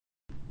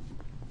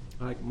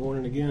All right, good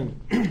morning again.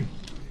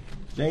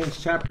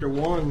 James chapter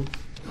 1.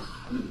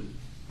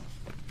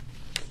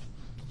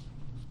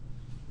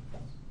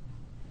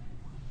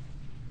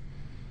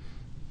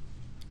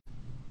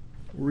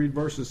 We'll read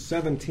verses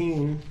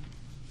 17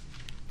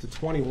 to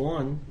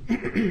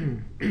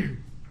 21.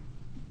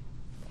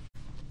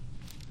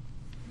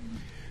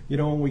 You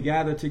know, when we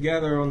gather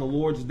together on the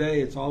Lord's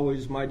Day, it's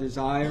always my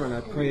desire, and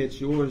I pray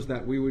it's yours,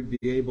 that we would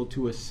be able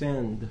to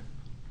ascend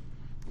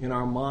in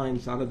our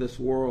minds out of this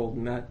world,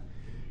 and that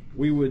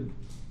we would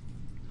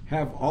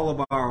have all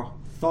of our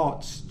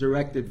thoughts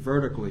directed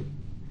vertically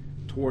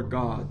toward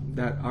God,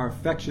 that our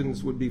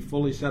affections would be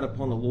fully set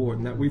upon the Lord,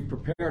 and that we've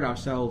prepared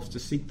ourselves to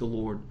seek the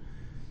Lord.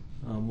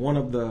 One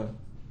of the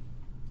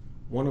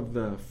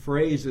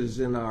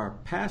phrases in our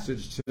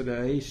passage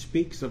today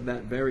speaks of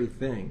that very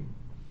thing.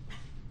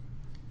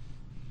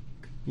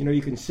 You know,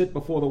 you can sit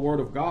before the Word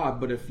of God,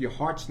 but if your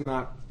heart's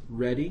not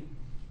ready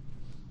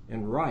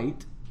and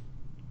right,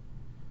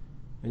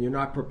 and you're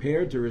not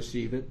prepared to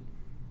receive it,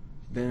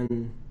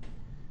 then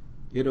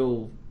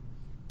it'll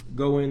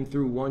go in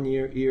through one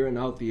ear and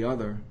out the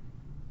other.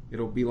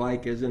 It'll be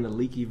like as in a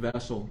leaky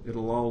vessel.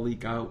 It'll all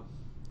leak out.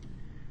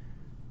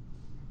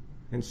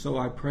 And so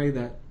I pray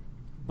that,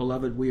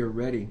 beloved, we are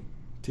ready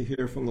to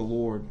hear from the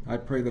Lord. I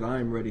pray that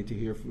I am ready to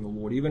hear from the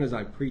Lord. Even as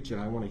I preach it,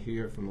 I want to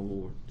hear from the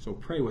Lord. So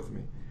pray with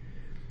me.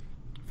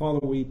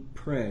 Father, we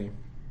pray.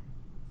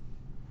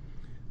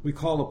 We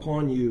call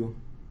upon you,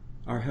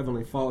 our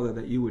Heavenly Father,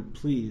 that you would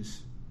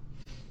please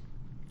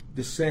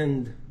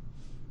descend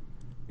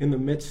in the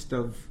midst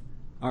of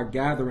our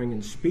gathering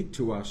and speak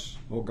to us,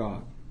 O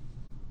God.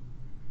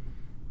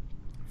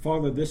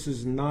 Father, this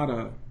is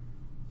not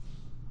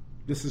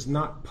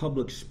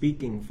public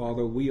speaking,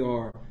 Father. We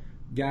are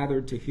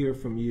gathered to hear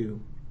from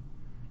you.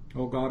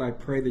 Oh God, I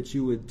pray that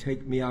you would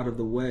take me out of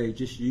the way.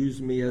 Just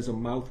use me as a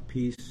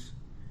mouthpiece,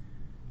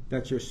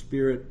 that your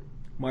Spirit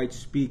might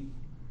speak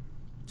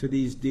to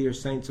these dear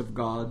saints of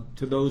God,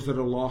 to those that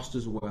are lost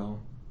as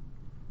well.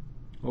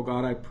 Oh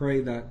God, I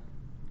pray that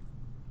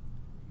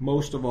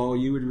most of all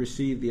you would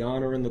receive the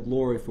honor and the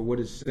glory for what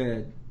is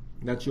said,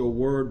 that your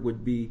word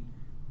would be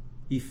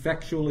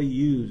effectually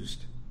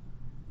used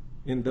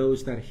in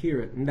those that hear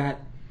it, and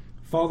that,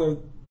 Father,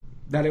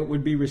 that it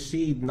would be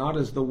received not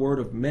as the word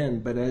of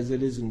men, but as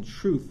it is in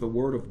truth the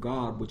word of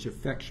God, which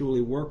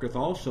effectually worketh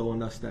also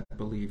in us that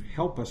believe.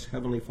 Help us,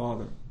 Heavenly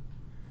Father.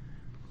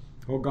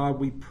 Oh God,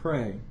 we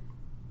pray.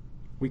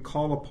 We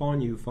call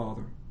upon you,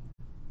 Father.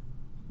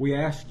 We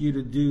ask you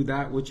to do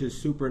that which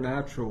is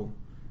supernatural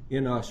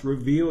in us.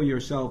 Reveal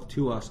yourself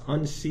to us.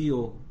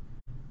 Unseal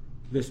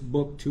this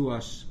book to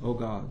us, oh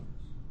God.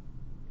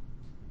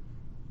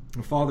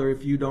 And Father,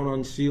 if you don't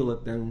unseal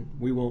it, then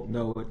we won't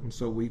know it. And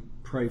so we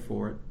pray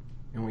for it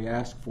and we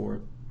ask for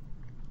it.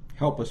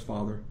 Help us,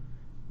 Father.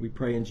 We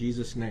pray in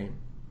Jesus' name.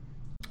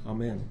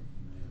 Amen.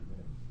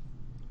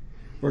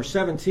 Verse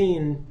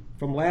 17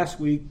 from last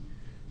week,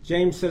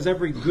 James says,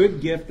 every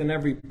good gift and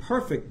every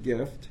perfect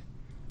gift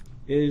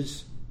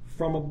is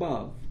from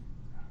above,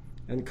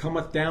 and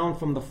cometh down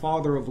from the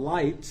Father of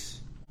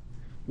lights,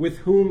 with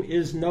whom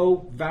is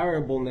no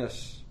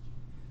variableness,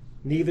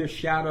 neither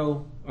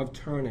shadow of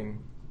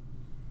turning.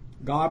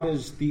 God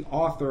is the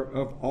author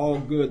of all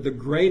good, the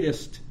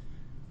greatest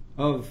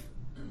of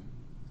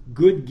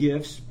good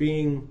gifts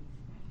being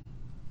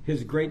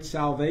his great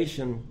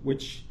salvation,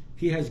 which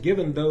he has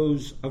given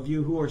those of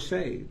you who are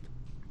saved.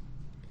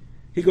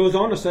 He goes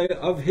on to say,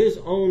 of his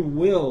own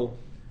will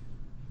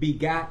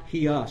begat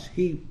he us.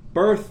 He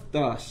birthed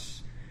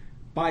us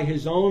by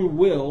his own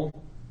will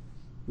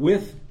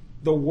with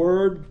the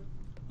word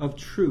of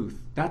truth.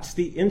 That's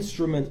the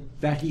instrument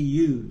that he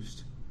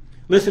used.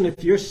 Listen,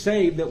 if you're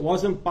saved, it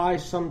wasn't by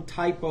some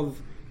type of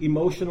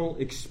emotional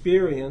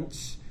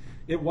experience.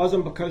 It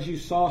wasn't because you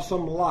saw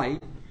some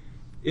light.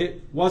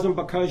 It wasn't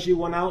because you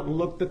went out and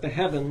looked at the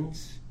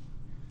heavens.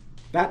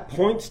 That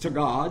points to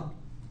God.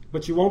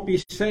 But you won't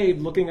be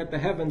saved looking at the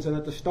heavens and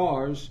at the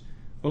stars.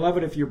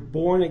 Beloved, if you're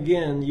born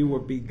again, you were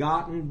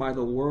begotten by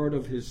the word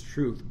of his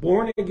truth.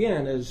 Born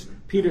again, as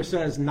Peter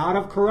says, not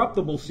of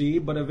corruptible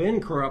seed, but of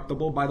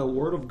incorruptible by the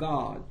word of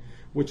God,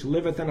 which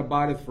liveth and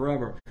abideth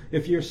forever.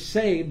 If you're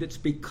saved, it's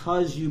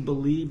because you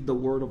believe the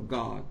word of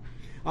God.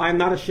 I am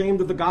not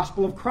ashamed of the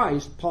gospel of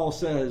Christ, Paul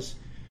says,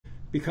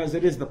 because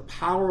it is the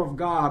power of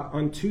God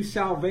unto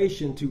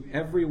salvation to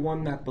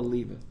everyone that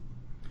believeth.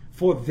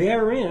 For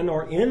therein,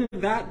 or in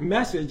that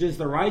message, is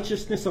the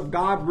righteousness of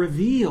God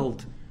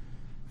revealed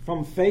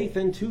from faith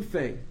into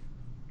faith.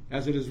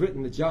 As it is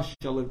written, the just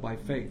shall live by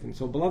faith. And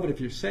so, beloved,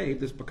 if you're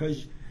saved, it's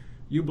because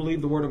you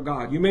believe the word of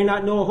God. You may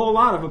not know a whole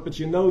lot of it, but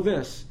you know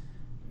this.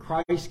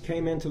 Christ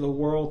came into the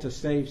world to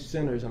save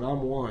sinners, and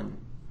I'm one.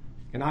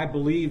 And I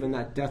believe in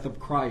that death of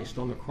Christ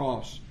on the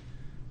cross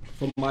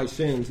for my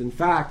sins. In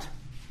fact,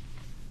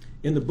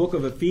 in the book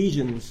of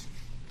Ephesians,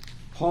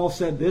 Paul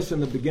said this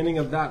in the beginning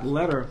of that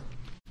letter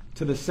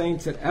to the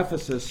saints at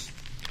Ephesus.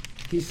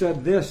 He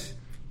said this.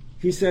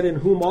 He said, in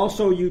whom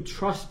also you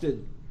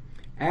trusted,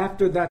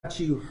 after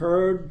that you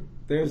heard,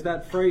 there's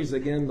that phrase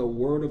again, the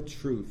word of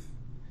truth,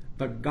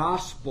 the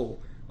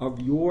gospel of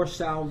your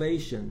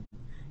salvation,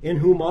 in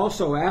whom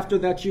also, after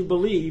that you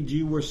believed,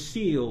 you were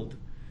sealed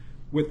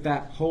with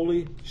that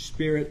Holy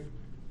Spirit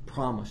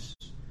promise.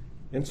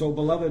 And so,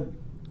 beloved,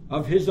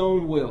 of his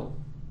own will,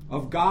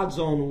 of God's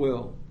own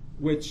will,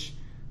 which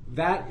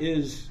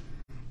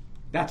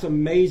that's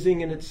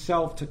amazing in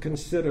itself to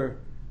consider,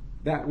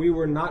 that we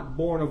were not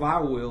born of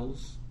our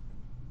wills,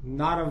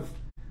 not of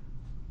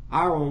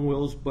our own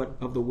wills, but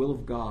of the will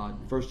of God.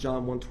 1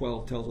 John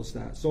 1:12 tells us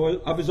that. So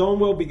of his own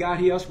will begot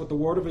he us with the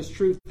word of his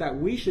truth, that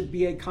we should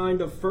be a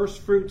kind of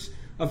first fruits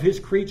of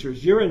his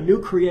creatures. You're a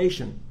new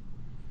creation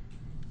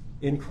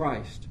in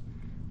Christ.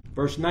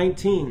 Verse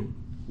 19,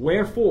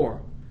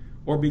 wherefore,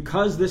 or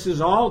because this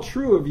is all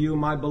true of you,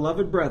 my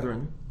beloved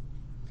brethren.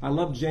 I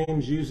love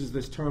James uses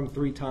this term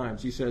 3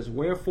 times. He says,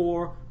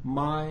 wherefore,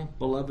 my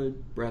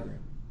beloved brethren.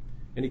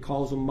 And he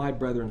calls them my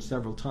brethren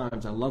several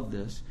times. I love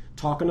this.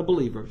 Talking to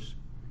believers.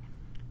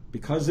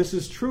 Because this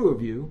is true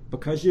of you,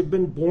 because you've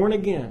been born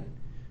again,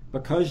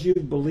 because you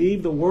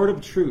believe the word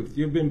of truth,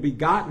 you've been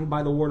begotten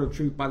by the word of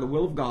truth, by the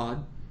will of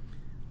God,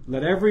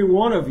 let every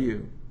one of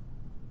you,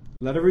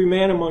 let every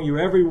man among you,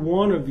 every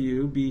one of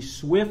you be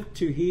swift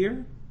to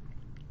hear,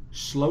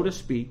 slow to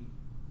speak,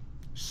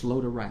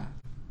 slow to wrath.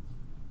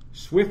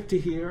 Swift to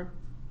hear,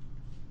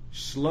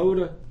 slow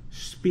to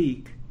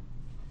speak,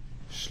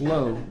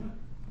 slow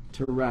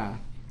to wrath.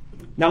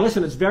 Now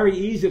listen, it's very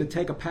easy to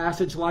take a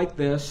passage like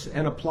this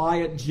and apply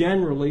it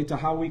generally to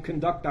how we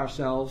conduct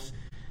ourselves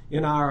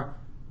in our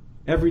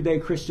everyday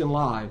Christian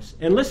lives.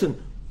 And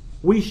listen,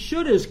 we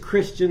should as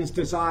Christians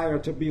desire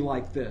to be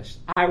like this.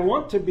 I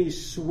want to be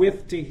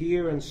swift to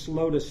hear and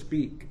slow to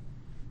speak.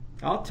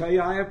 I'll tell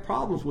you, I have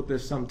problems with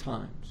this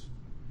sometimes.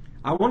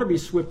 I want to be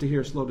swift to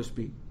hear, slow to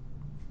speak.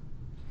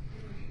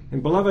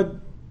 And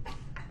beloved,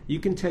 you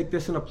can take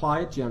this and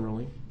apply it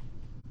generally.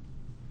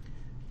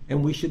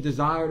 And we should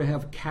desire to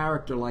have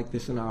character like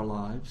this in our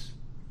lives,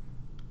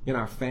 in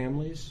our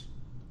families,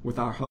 with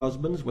our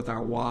husbands, with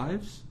our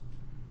wives,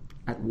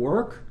 at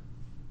work.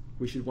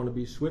 We should want to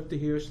be swift to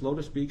hear, slow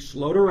to speak,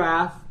 slow to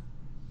wrath,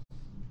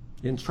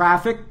 in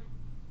traffic,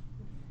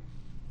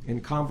 in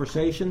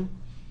conversation,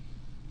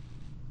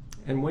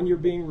 and when you're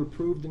being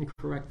reproved and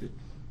corrected.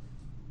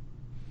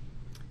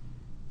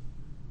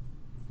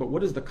 But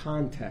what is the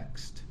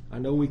context? I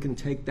know we can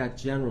take that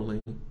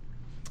generally.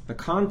 The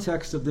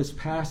context of this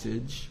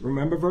passage,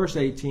 remember verse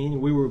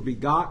 18, we were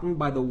begotten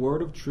by the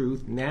word of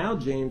truth. Now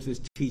James is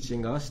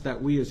teaching us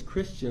that we as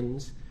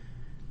Christians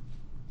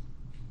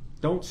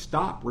don't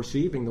stop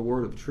receiving the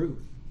word of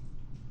truth.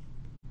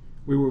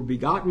 We were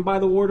begotten by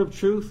the word of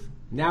truth.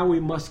 Now we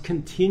must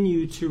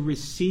continue to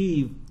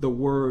receive the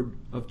word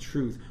of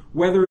truth,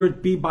 whether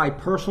it be by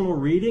personal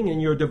reading in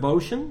your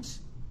devotions,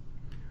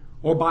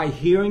 or by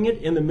hearing it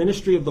in the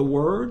ministry of the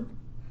word,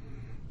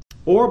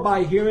 or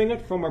by hearing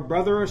it from a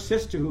brother or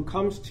sister who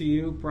comes to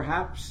you,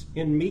 perhaps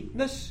in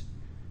meekness,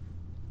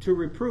 to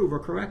reprove or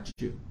correct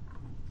you.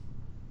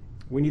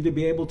 We need to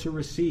be able to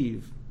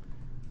receive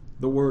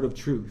the word of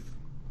truth.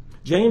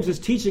 James is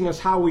teaching us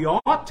how we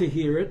ought to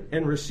hear it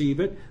and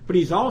receive it, but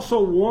he's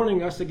also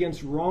warning us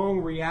against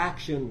wrong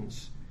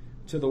reactions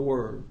to the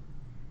word.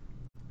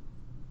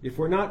 If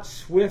we're not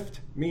swift,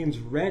 means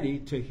ready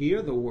to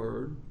hear the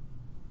word,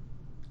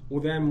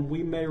 well, then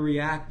we may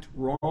react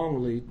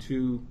wrongly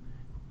to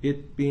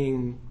it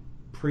being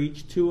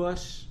preached to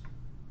us,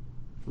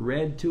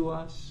 read to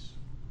us,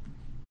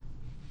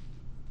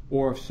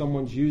 or if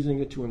someone's using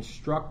it to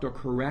instruct or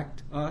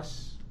correct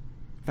us.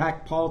 In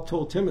fact, Paul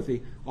told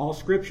Timothy, all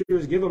scripture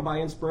is given by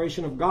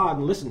inspiration of God.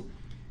 And listen,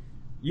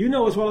 you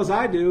know as well as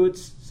I do,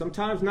 it's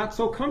sometimes not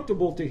so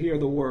comfortable to hear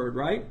the word,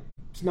 right?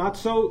 It's not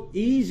so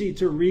easy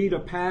to read a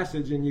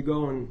passage and you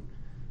go and,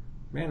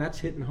 man, that's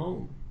hitting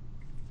home.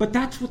 But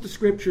that's what the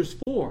scripture's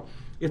for.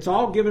 It's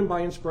all given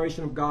by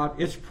inspiration of God.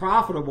 It's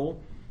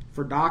profitable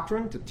for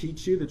doctrine, to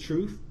teach you the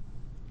truth,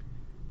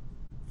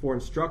 for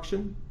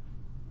instruction,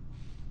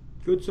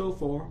 good so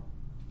far,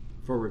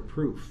 for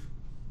reproof.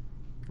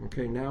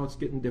 Okay, now it's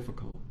getting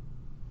difficult.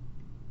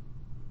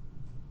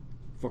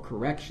 For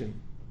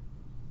correction.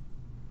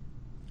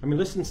 I mean,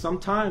 listen,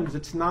 sometimes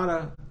it's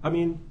not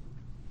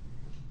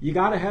you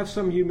got to have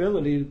some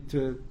humility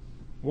to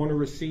want to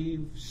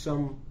receive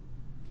some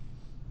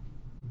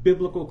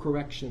biblical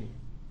correction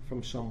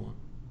from someone.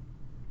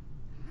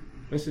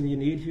 Listen, you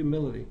need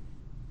humility.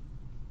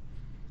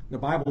 The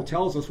Bible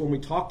tells us when we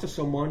talk to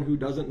someone who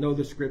doesn't know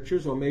the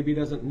scriptures or maybe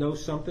doesn't know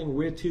something,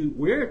 we're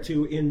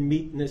to in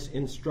meekness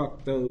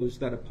instruct those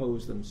that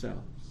oppose themselves.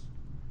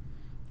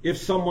 If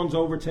someone's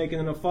overtaken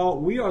in a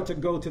fault, we are to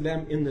go to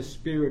them in the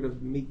spirit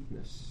of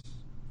meekness,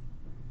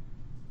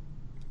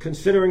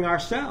 considering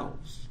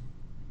ourselves.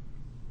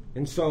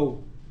 And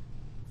so,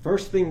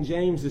 first thing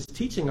James is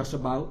teaching us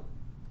about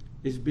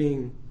is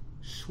being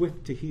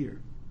swift to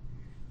hear.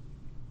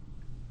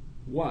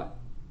 What?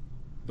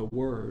 The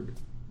word.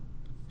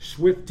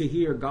 Swift to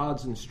hear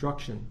God's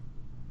instruction.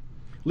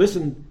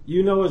 Listen,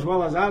 you know as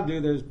well as I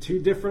do, there's 2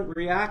 different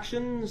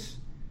reactions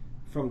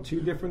from 2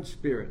 different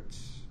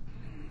spirits.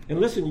 And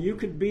listen, you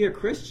could be a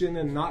Christian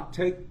and not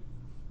take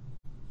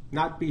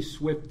not be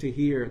swift to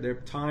hear. There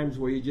are times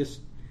where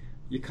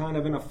you're kind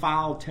of in a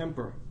foul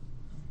temper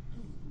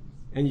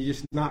and you're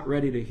just not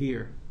ready to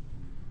hear.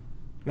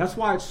 That's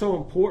why it's so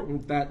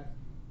important that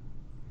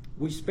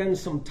we spend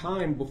some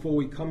time before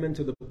we come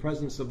into the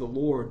presence of the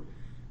Lord.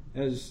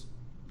 As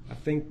I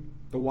think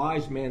the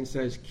wise man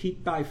says,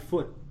 keep thy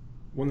foot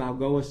when thou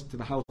goest to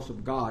the house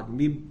of God.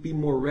 And be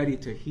more ready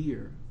to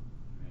hear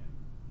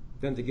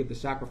than to give the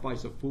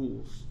sacrifice of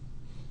fools.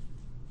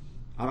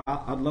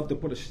 I'd love to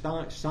put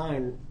a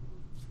sign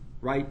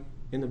right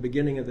in the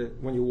beginning of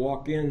when you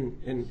walk in,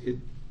 and it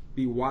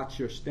be watch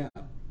your step.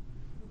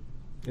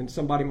 And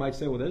somebody might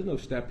say, well, there's no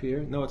step here.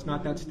 No, it's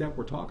not that step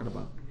we're talking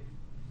about.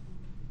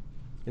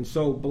 And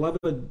so,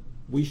 beloved,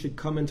 we should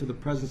come into the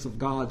presence of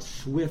God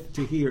swift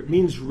to hear. It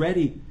means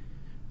ready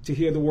to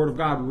hear the word of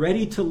God,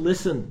 ready to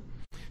listen,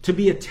 to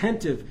be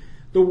attentive.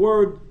 The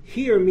word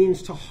hear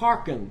means to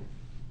hearken.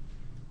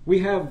 We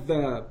have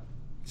the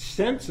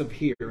sense of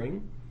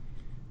hearing,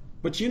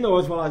 but you know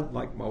as well,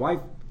 like my wife,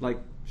 like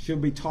she'll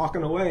be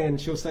talking away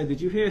and she'll say, did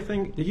you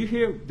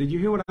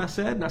hear what I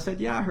said? And I said,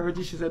 yeah, I heard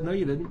you. She said, no,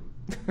 you didn't.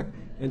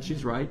 And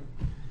she's right.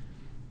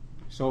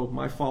 So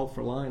my fault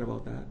for lying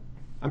about that.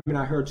 I mean,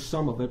 I heard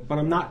some of it, but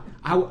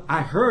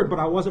I heard, but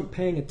I wasn't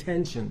paying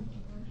attention.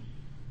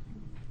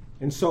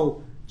 And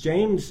so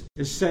James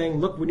is saying,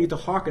 look, we need to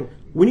hearken.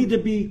 We need to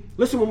be,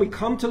 listen, when we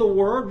come to the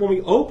Word, when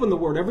we open the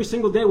Word every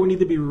single day, we need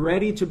to be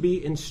ready to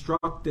be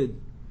instructed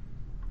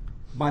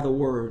by the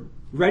Word.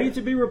 Ready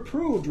to be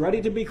reproved,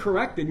 ready to be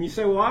corrected. And you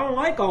say, well, I don't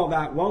like all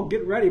that. Well,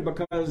 get ready,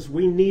 because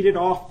we need it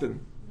often.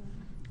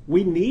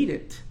 We need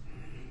it.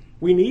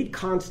 We need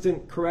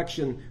constant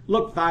correction.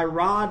 Look, thy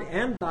rod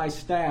and thy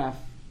staff,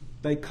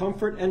 they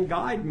comfort and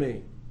guide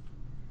me.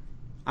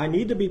 I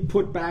need to be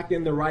put back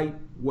in the right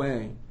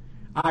way.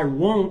 I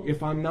won't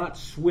if I'm not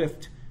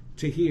swift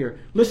to hear.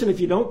 Listen, if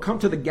you don't come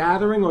to the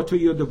gathering or to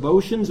your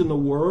devotions in the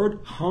Word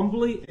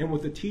humbly and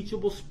with a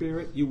teachable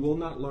spirit, you will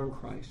not learn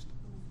Christ.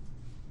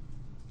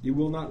 You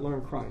will not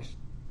learn Christ.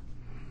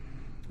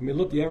 I mean,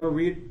 look, you ever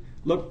read,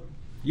 look,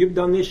 you've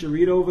done this, you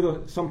read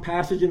over some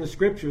passage in the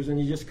Scriptures and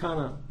you just kind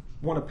of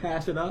want to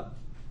pass it up?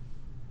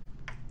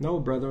 No,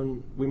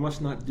 brethren, we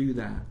must not do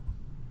that.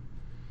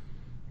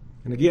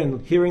 And again,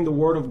 hearing the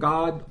Word of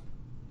God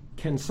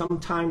can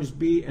sometimes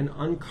be an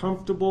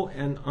uncomfortable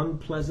and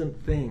unpleasant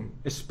thing,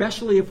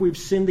 especially if we've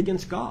sinned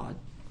against God.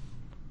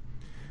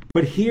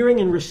 But hearing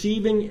and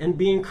receiving and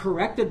being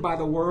corrected by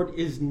the Word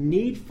is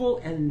needful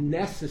and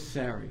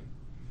necessary.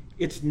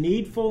 It's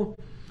needful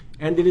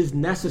and it is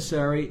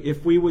necessary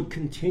if we would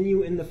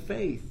continue in the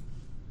faith.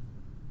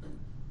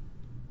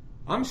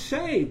 I'm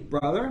saved,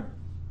 brother.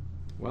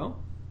 Well,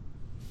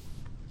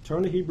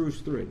 turn to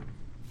Hebrews 3.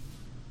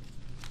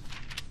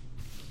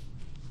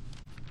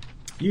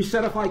 You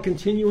said if I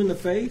continue in the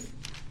faith?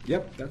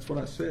 Yep, that's what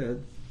I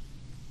said.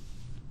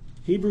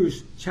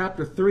 Hebrews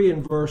chapter 3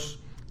 and verse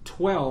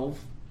 12.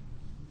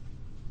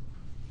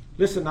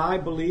 Listen, I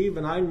believe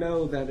and I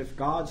know that if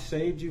God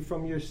saved you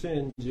from your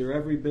sins, you're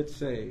every bit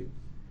saved.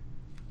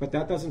 But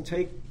that doesn't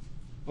take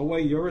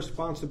away your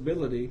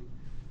responsibility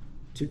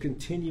to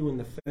continue in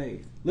the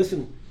faith.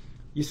 Listen,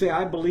 you say,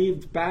 I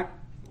believed back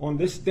on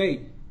this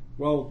date.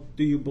 Well,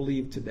 do you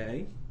believe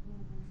today?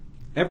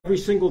 Every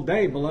single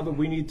day, beloved,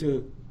 we need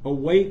to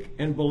awake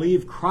and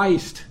believe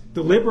Christ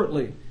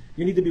deliberately.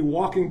 You need to be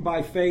walking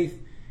by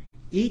faith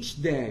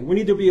each day. We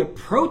need to be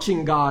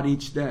approaching God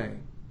each day.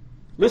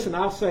 Listen,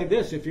 I'll say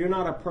this. If you're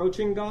not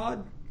approaching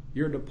God,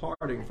 you're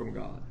departing from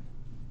God.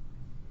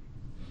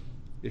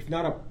 If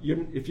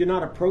you're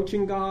not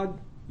approaching God,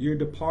 you're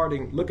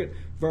departing. Look at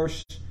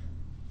verse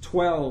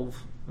 12.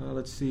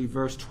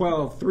 Verse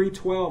 12,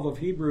 3:12 of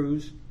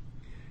Hebrews.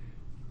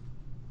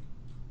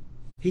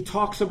 He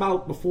talks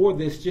about, before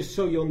this, just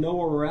so you'll know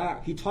where we're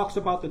at, he talks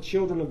about the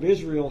children of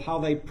Israel, how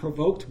they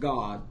provoked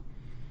God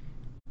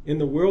in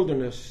the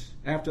wilderness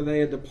after they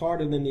had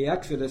departed in the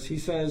Exodus. He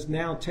says,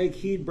 now take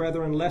heed,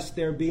 brethren, lest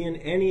there be in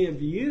any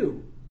of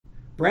you,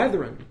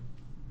 brethren,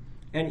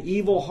 an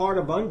evil heart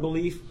of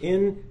unbelief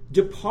in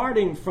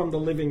departing from the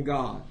living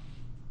God.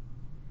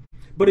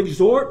 But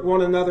exhort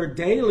one another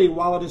daily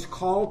while it is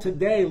called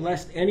today,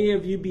 lest any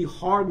of you be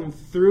hardened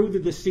through the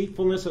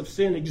deceitfulness of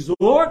sin.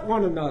 Exhort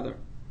one another.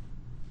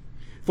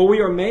 For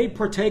we are made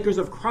partakers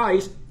of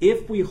Christ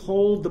if we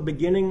hold the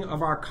beginning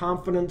of our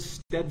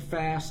confidence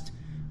steadfast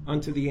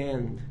unto the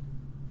end.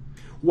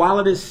 While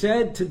it is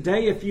said,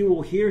 today if you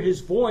will hear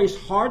his voice,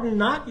 harden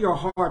not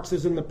your hearts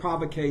as in the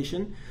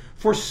provocation.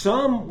 For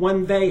some,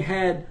 when they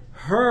had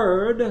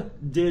heard,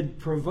 did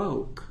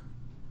provoke.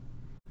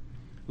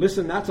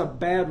 Listen, that's a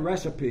bad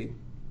recipe.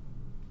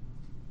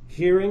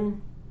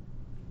 Hearing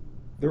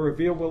the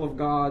revealed will of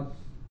God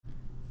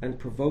and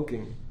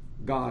provoking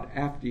God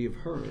after you've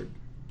heard.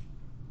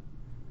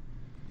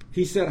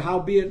 He said,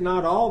 howbeit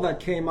not all that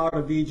came out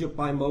of Egypt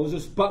by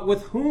Moses, but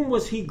with whom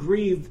was he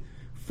grieved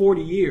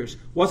 40 years?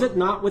 Was it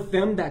not with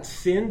them that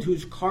sinned,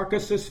 whose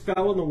carcasses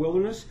fell in the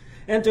wilderness?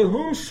 And to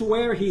whom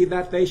sware he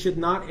that they should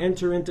not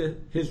enter into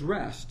his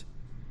rest?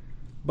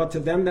 But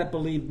to them that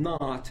believed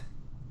not.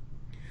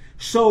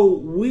 So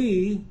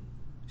we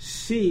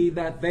see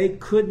that they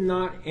could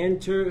not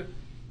enter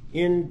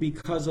in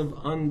because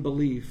of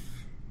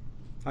unbelief.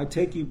 I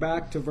take you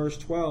back to verse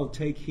 12.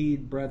 Take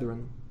heed,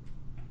 brethren.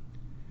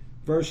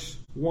 Verse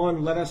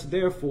 1, let us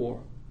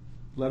therefore,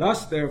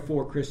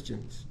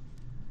 Christians,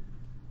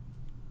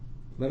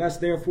 let us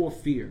therefore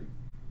fear,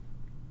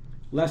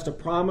 lest a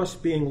promise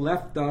being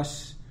left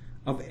us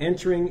of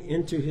entering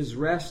into his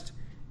rest,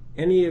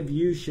 any of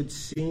you should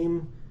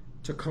seem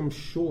to come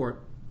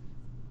short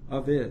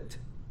of it.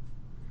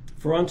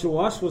 For unto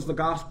us was the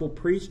gospel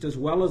preached as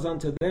well as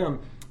unto them,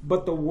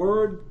 but the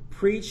word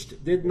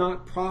preached did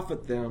not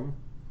profit them,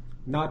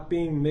 not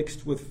being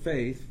mixed with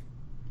faith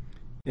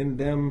in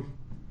them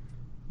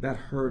that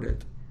heard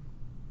it.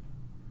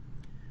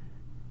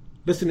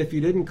 Listen, if you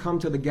didn't come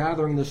to the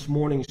gathering this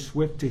morning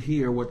swift to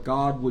hear what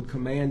God would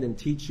command and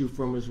teach you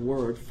from his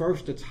word,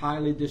 first, it's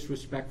highly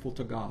disrespectful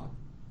to God.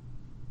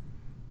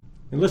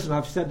 And listen,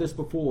 I've said this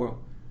before.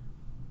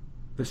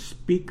 The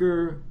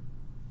speaker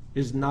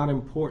is not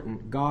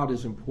important. God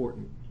is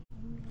important.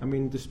 I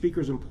mean, the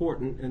speaker is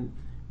important,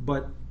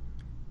 but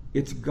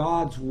it's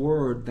God's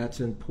word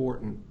that's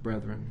important,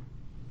 brethren.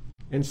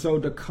 And so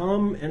to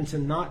come and to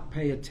not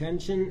pay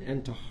attention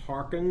and to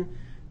hearken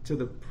to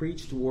the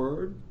preached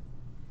word,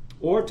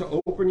 or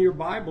to open your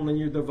Bible in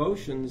your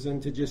devotions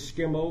and to just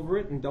skim over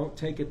it and don't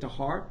take it to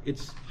heart,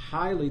 it's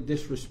highly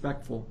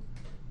disrespectful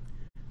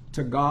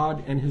to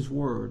God and his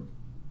word.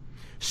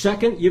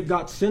 Second, you've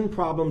got sin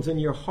problems in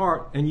your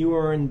heart and you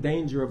are in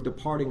danger of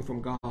departing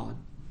from God.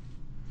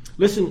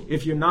 Listen,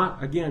 if you're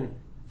not, again,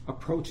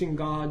 approaching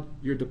God,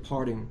 you're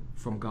departing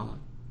from God.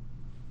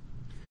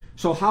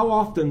 So how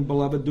often,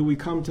 beloved, do we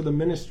come to the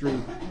ministry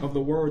of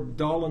the word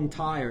dull and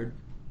tired,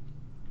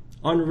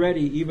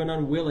 unready, even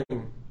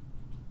unwilling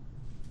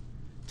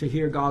to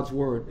hear God's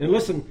word? And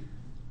listen,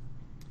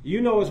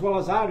 you know as well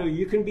as I do,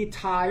 you can be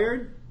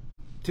tired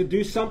to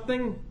do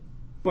something,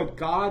 but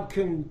God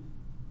can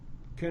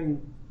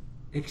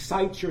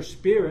excite your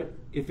spirit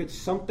if it's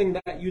something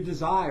that you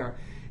desire.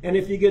 And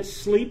if you get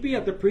sleepy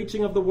at the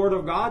preaching of the word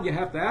of God, you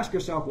have to ask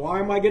yourself, why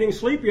am I getting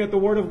sleepy at the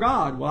word of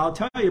God? Well, I'll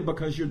tell you,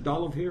 because you're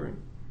dull of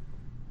hearing.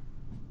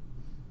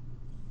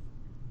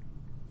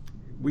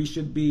 We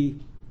should be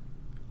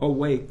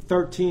awake.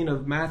 13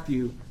 of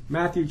Matthew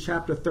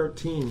chapter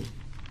 13.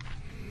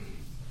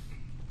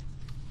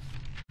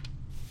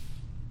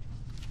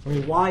 I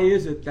mean, why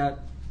is it that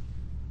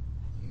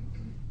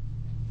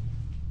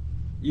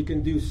you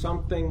can do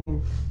something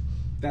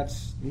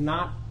that's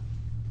not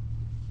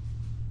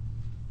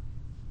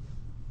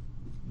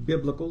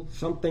biblical,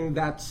 something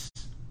that's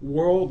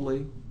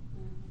worldly,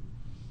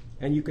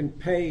 and you can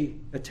pay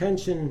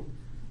attention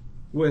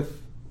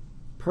with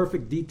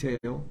perfect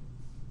detail,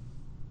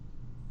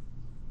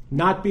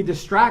 not be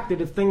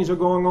distracted if things are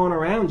going on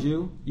around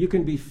you? You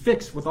can be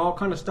fixed with all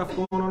kind of stuff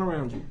going on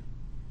around you.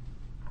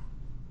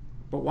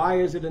 But why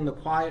is it in the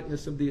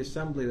quietness of the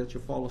assembly that you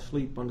fall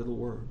asleep under the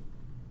word?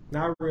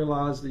 Now I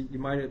realize that you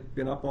might have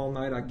been up all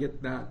night. I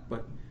get that.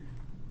 But,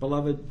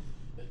 beloved,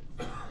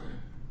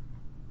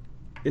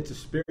 it's a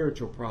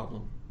spiritual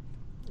problem.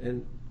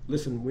 And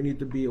listen, we need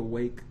to be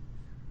awake.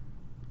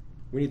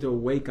 We need to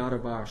awake out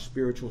of our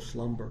spiritual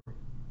slumber.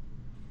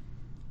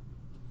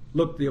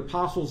 Look, the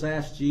apostles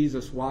asked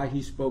Jesus why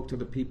he spoke to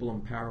the people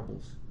in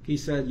parables. He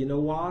said, you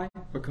know why?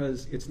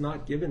 Because it's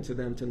not given to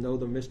them to know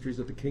the mysteries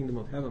of the kingdom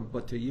of heaven,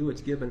 but to you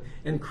it's given.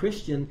 And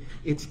Christian,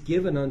 it's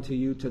given unto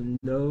you to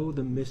know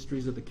the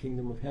mysteries of the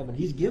kingdom of heaven.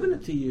 He's given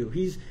it to you.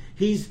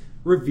 He's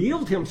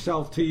revealed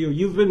himself to you.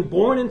 You've been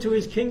born into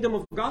his kingdom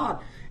of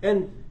God.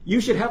 And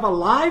you should have a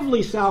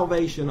lively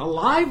salvation, a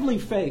lively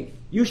faith.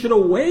 You should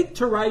awake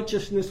to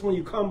righteousness when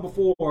you come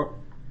before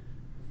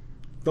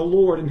the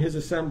Lord in his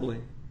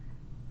assembly.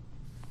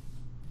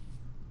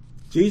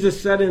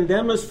 Jesus said, in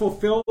them is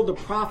fulfilled the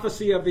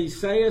prophecy of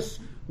Esaias,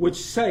 which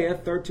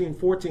saith,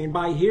 13:14,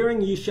 by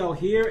hearing ye shall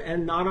hear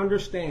and not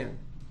understand,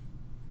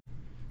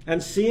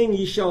 and seeing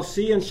ye shall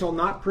see and shall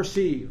not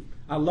perceive.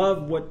 I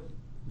love what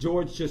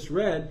George just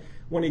read.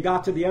 When he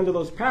got to the end of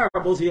those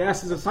parables, he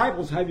asked his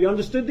disciples, have you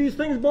understood these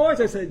things, boys?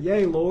 They said,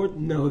 yea, Lord.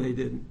 No, they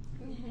didn't.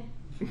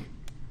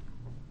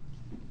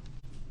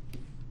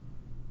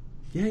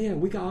 Yeah,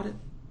 we got it.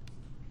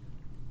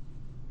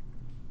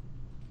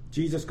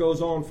 Jesus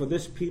goes on, for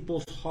this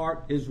people's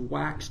heart is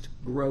waxed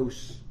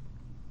gross.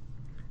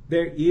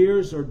 Their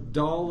ears are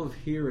dull of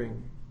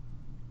hearing,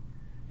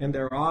 and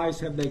their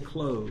eyes have they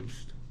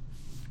closed,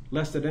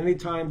 lest at any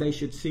time they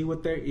should see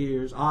with their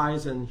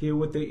eyes, and hear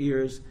with their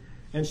ears,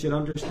 and should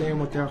understand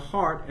with their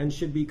heart, and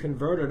should be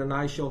converted, and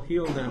I shall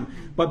heal them.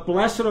 But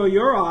blessed are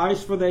your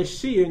eyes, for they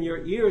see, and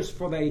your ears,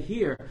 for they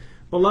hear.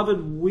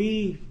 Beloved,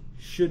 we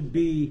should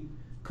be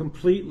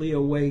completely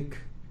awake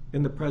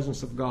in the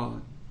presence of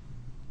God.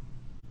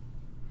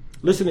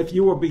 Listen, if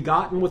you were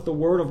begotten with the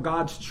word of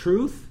God's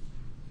truth,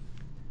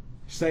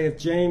 saith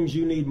James,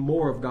 you need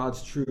more of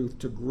God's truth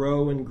to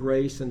grow in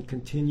grace and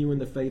continue in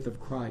the faith of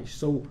Christ.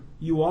 So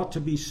you ought to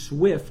be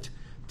swift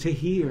to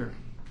hear.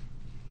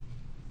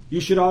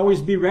 You should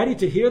always be ready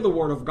to hear the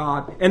word of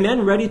God and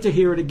then ready to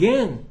hear it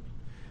again.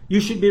 You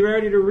should be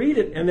ready to read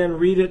it and then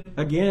read it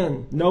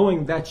again,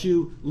 knowing that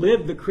you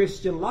live the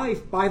Christian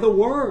life by the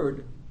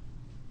Word.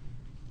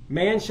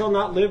 Man shall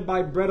not live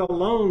by bread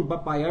alone,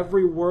 but by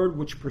every word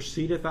which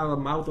proceedeth out of the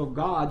mouth of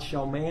God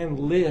shall man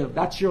live.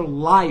 That's your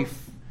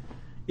life.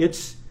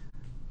 It's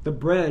the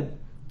bread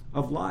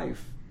of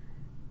life.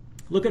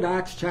 Look at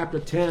Acts chapter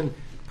 10,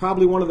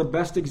 probably one of the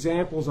best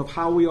examples of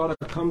how we ought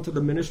to come to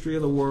the ministry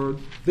of the Word.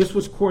 This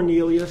was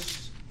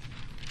Cornelius.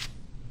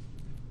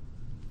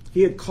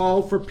 He had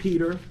called for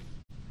Peter.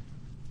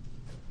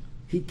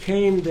 He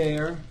came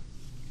there.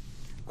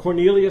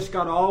 Cornelius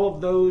got all of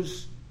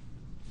those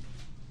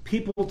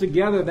people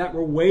together that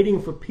were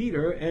waiting for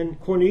Peter, and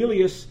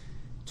Cornelius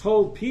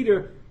told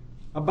Peter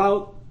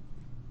about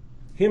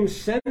him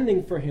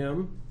sending for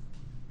him.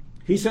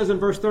 He says in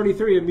verse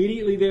 33,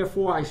 immediately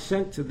therefore I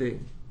sent to thee,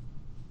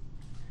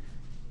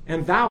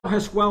 and thou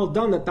hast well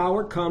done that thou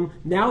art come.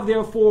 Now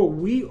therefore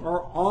we are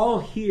all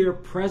here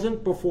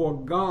present before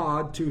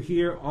God to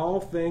hear all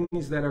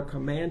things that are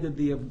commanded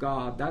thee of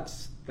God.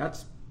 That's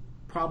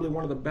probably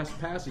one of the best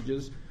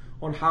passages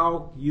on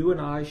how you and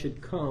I should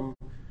come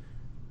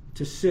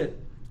to sit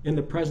in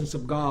the presence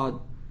of God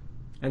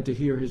and to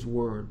hear His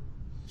Word.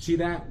 See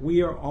that?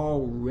 We are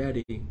all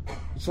ready.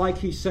 It's like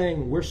He's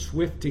saying we're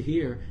swift to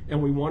hear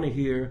and we want to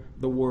hear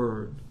the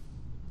Word.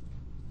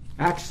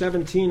 Acts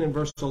 17 and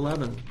verse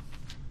 11.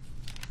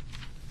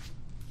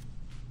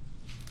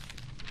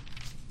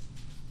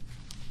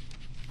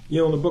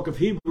 In the book of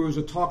Hebrews,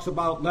 it talks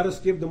about, let us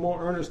give the more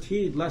earnest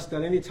heed, lest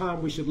at any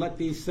time we should let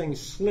these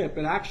things slip.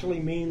 It actually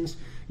means,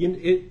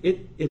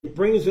 it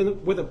brings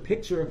in with a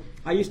picture.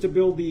 I used to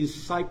build these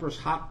cypress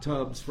hot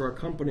tubs for a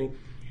company,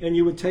 and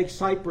you would take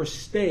cypress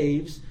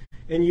staves,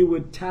 and you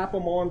would tap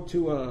them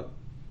onto a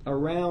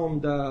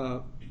round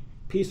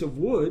piece of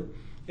wood,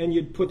 and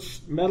you'd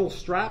put metal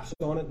straps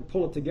on it and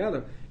pull it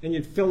together, and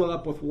you'd fill it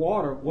up with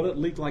water. Well, it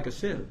leaked like a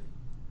sieve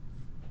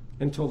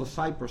until the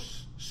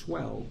cypress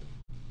swelled.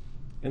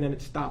 And then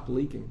it stopped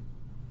leaking.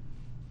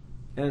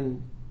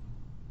 And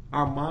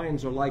our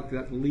minds are like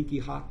that leaky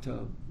hot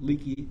tub.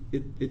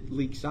 It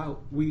leaks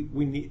out. We're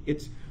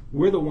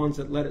the ones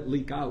that let it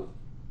leak out.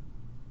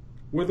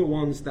 We're the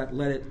ones that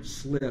let it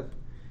slip.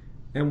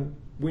 And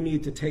we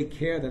need to take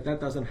care that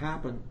that doesn't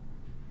happen.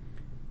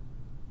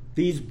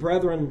 These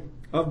brethren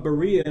of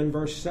Berea, in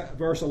verse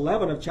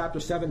 11 of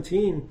chapter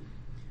 17,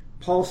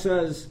 Paul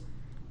says,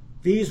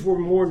 these were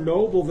more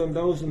noble than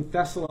those in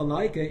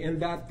Thessalonica in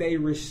that they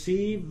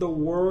received the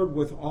word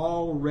with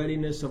all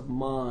readiness of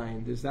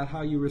mind. Is that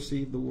how you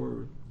receive the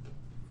word?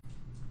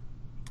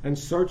 And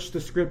search the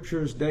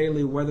scriptures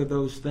daily whether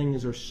those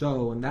things are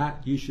so, and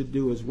that you should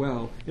do as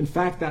well. In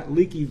fact, that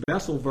leaky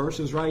vessel verse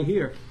is right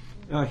here.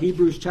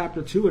 Hebrews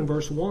chapter 2 and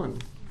verse 1.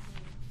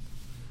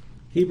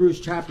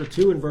 Hebrews chapter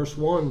 2 and verse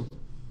 1.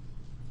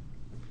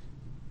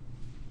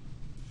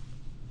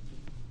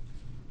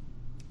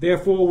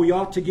 Therefore, we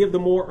ought to give the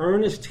more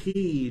earnest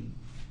heed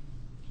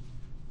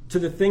to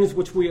the things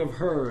which we have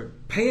heard.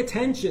 Pay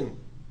attention.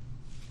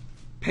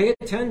 Pay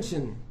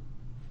attention.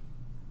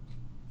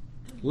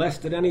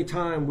 Lest at any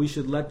time we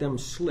should let them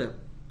slip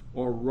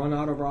or run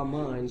out of our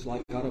minds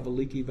like out of a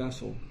leaky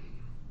vessel.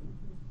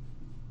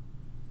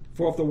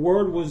 For if the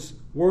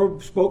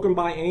word spoken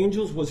by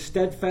angels was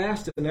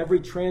steadfast, and every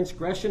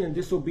transgression and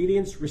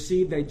disobedience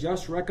received a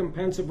just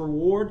recompense of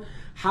reward,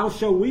 how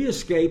shall we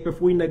escape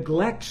if we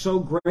neglect so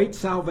great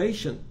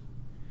salvation,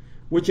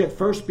 which at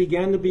first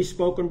began to be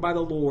spoken by the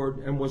Lord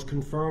and was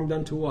confirmed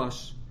unto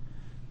us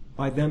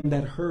by them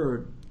that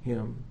heard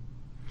him?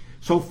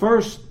 So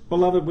first,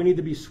 beloved, we need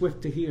to be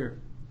swift to hear.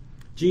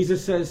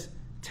 Jesus says,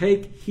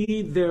 take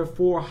heed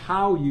therefore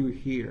how you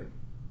hear.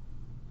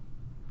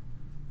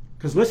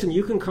 Because listen,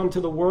 you can come to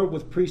the Word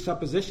with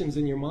presuppositions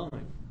in your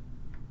mind.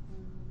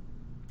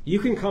 You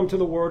can come to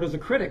the Word as a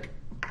critic.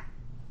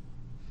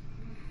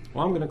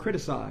 Well, I'm going to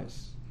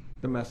criticize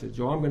the message,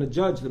 or I'm going to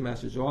judge the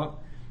message. Or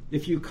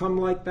if you come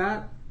like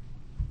that,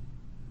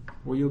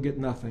 well, you'll get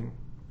nothing.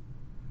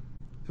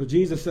 So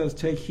Jesus says,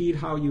 take heed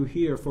how you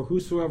hear, for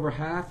whosoever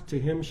hath, to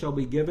him shall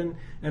be given,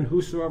 and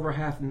whosoever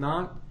hath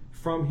not,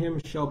 from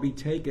him shall be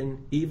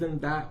taken, even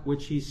that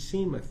which he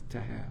seemeth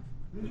to have.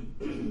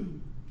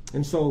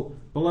 And so,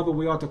 beloved,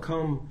 we ought to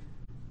come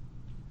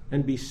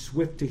and be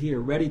swift to hear,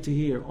 ready to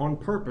hear, on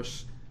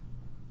purpose.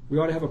 We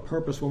ought to have a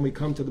purpose when we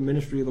come to the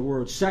ministry of the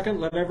word.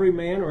 Second, let every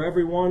man or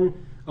every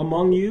one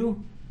among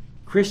you,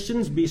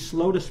 Christians, be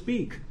slow to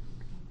speak.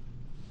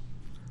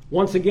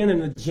 Once again,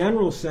 in a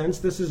general sense,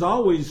 this is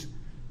always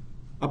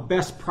a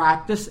best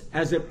practice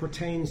as it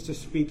pertains to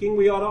speaking.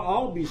 We ought to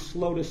all be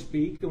slow to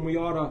speak, and we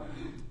ought to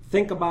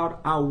think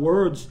about our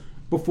words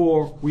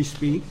before we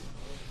speak.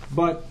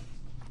 But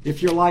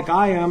if you're like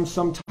I am,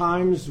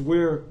 sometimes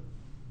we're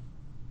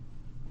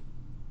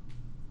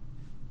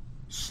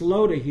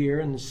slow to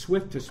hear and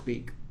swift to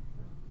speak.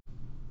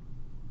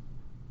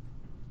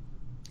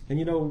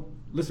 And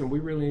listen, we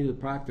really need to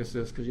practice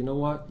this, because you know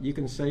what? You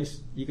can say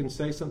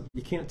something.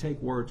 You can't take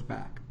words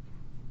back.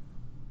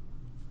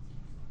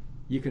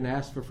 You can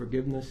ask for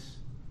forgiveness.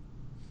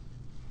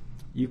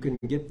 You can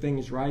get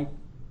things right.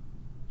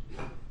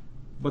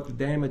 but the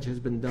damage has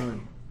been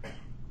done.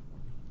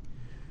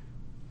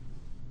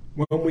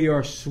 When we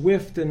are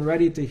swift and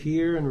ready to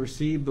hear and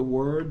receive the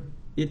word,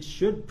 it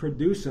should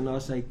produce in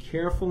us a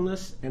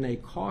carefulness and a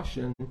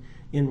caution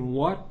in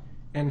what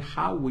and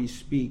how we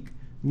speak,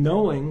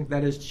 knowing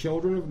that as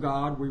children of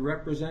God, we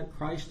represent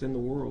Christ in the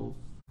world.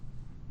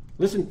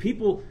 Listen,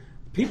 people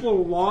are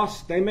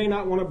lost. They may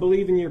not want to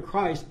believe in your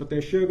Christ, but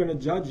they're sure going to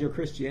judge your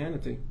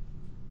Christianity.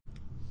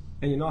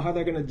 And you know how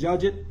they're going to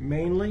judge it?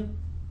 Mainly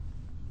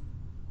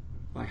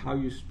by how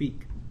you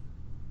speak,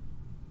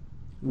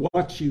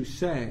 what you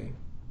say.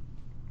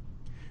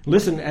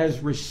 Listen,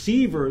 as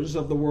receivers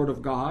of the Word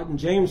of God, and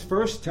James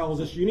first tells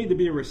us you need to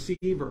be a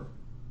receiver.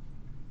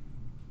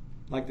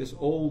 Like this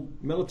old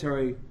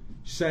military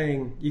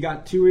saying, you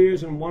got 2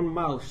 ears and 1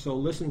 mouth, so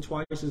listen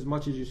twice as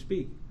much as you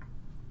speak.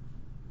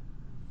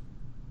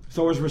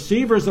 So as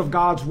receivers of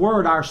God's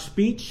Word, our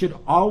speech should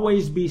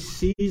always be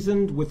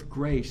seasoned with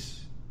grace.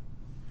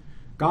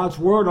 God's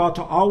Word ought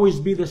to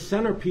always be the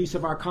centerpiece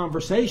of our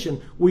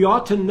conversation. We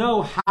ought to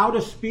know how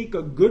to speak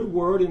a good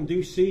word in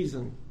due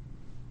season.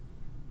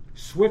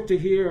 Swift to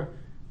hear,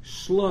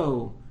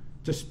 slow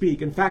to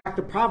speak. In fact,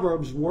 the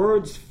Proverbs,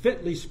 words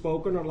fitly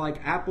spoken are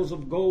like apples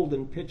of gold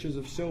and pitchers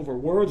of silver.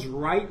 Words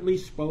rightly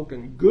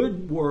spoken,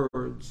 good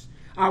words.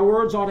 Our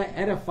words ought to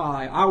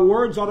edify. Our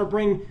words ought to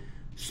bring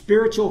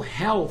spiritual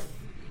health.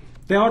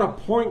 They ought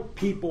to point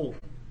people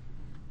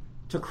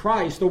to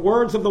Christ. The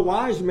words of the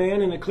wise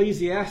man in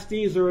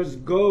Ecclesiastes are as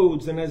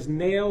goads and as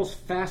nails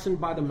fastened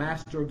by the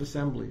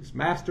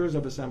masters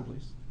of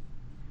assemblies.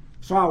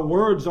 So our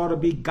words ought to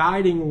be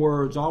guiding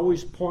words,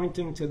 always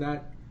pointing to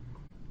that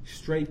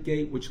straight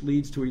gate which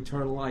leads to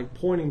eternal life,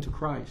 pointing to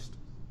Christ.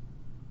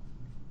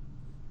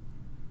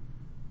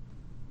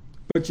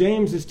 But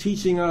James is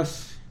teaching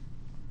us,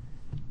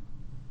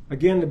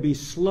 again, to be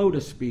slow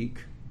to speak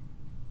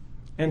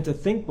and to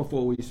think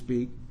before we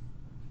speak.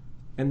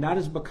 And that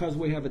is because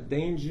we have a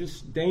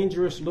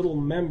dangerous little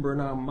member in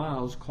our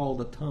mouths called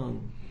the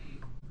tongue.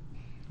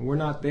 And we're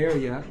not there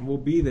yet, and we'll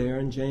be there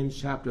in James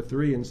chapter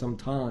 3 in some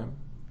time.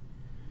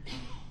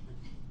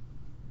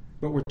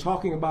 But we're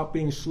talking about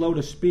being slow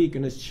to speak,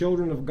 and as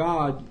children of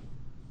God,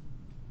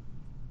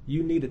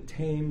 you need a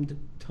tamed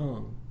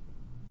tongue.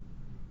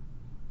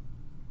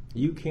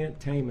 You can't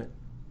tame it.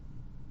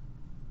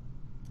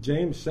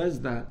 James says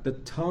that. The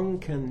tongue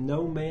can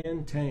no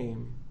man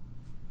tame.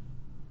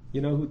 You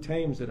know who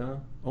tames it, huh?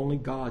 Only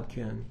God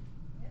can.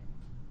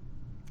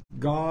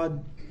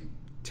 God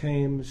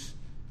tames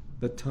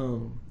the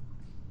tongue.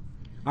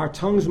 Our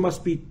tongues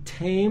must be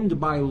tamed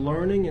by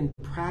learning and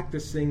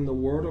practicing the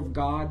Word of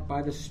God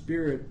by the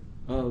Spirit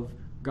of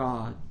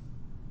God.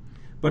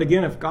 But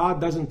again, if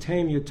God doesn't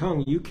tame your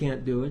tongue, you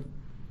can't do it.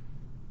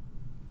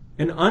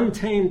 An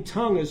untamed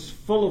tongue is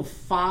full of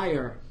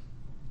fire.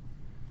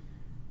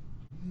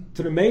 It's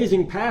an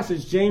amazing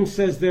passage. James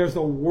says there's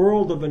a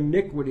world of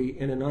iniquity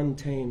in an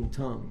untamed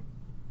tongue.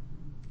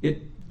 It's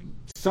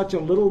such a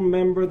little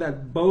member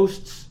that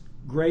boasts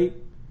great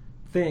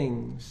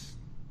things.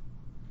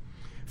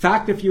 In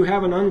fact, if you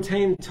have an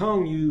untamed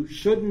tongue,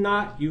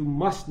 you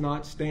must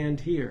not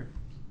stand here.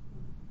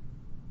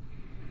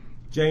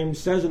 James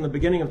says in the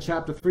beginning of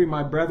chapter 3,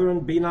 my brethren,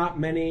 be not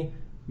many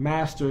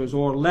masters,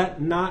 or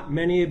let not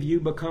many of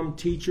you become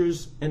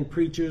teachers and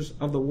preachers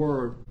of the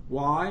word.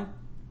 Why?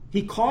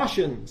 He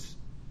cautions.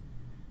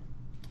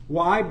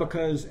 Why?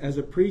 Because as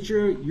a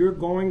preacher, you're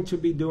going to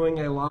be doing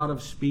a lot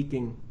of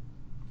speaking.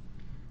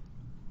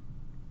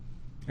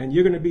 And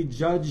you're going to be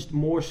judged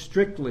more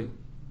strictly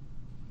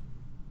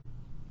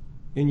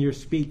in your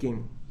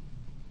speaking.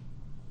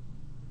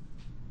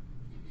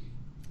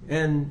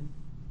 And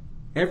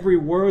every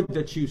word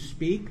that you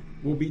speak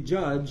will be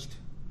judged,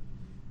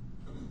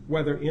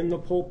 whether in the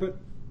pulpit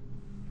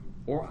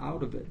or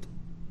out of it.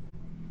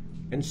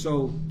 And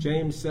so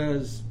James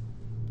says,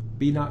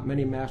 be not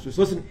many masters.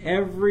 Listen,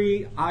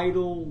 every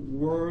idle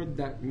word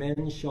that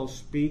men shall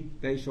speak,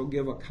 they shall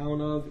give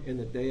account of in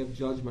the day of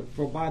judgment.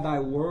 For by thy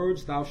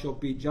words thou shalt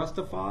be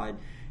justified,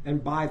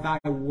 and by thy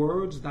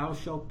words thou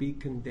shalt be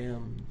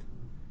condemned.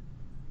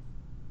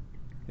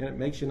 And it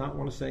makes you not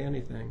want to say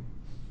anything.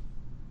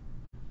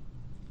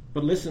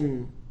 But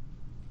listen,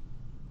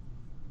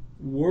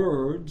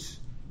 words,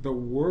 the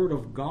Word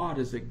of God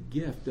is a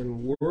gift,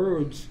 and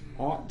words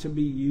ought to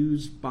be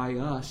used by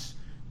us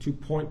to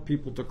point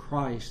people to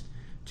Christ,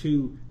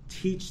 to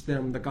teach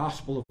them the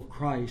gospel of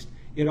Christ.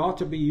 It ought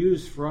to be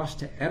used for us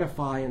to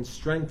edify and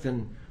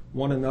strengthen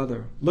one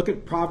another. Look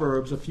at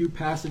Proverbs, a few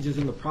passages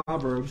in the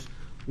Proverbs.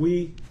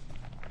 We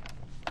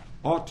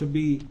ought to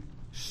be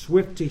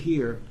swift to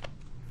hear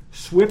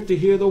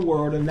the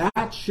word, and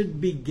that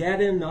should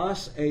beget in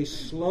us a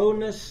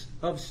slowness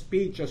of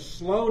speech, a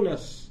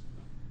slowness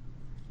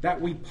that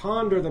we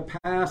ponder the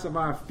paths of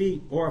our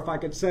feet, or if I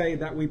could say,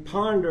 that we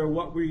ponder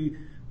what we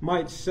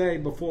might say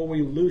before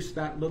we loose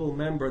that little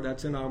member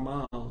that's in our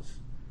mouths.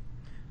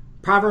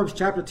 Proverbs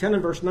chapter 10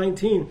 and verse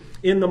 19,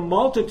 in the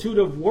multitude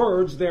of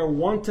words there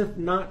wanteth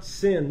not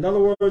sin. In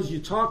other words, you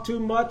talk too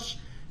much,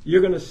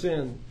 you're going to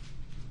sin.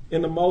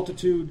 In the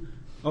multitude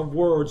of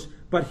words,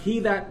 but he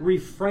that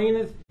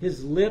refraineth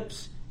his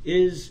lips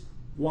is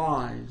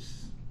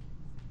wise.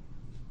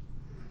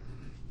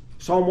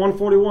 Psalm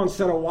 141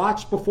 said, a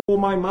watch before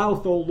my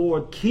mouth, O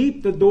Lord,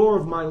 keep the door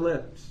of my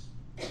lips.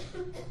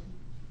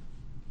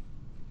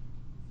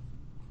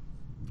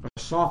 A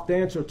soft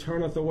answer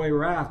turneth away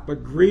wrath,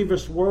 but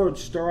grievous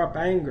words stir up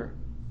anger.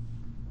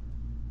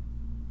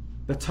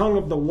 The tongue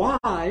of the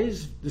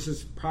wise, this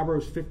is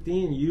Proverbs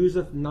 15,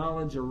 useth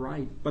knowledge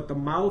aright, but the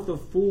mouth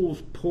of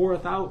fools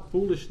poureth out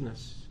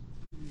foolishness.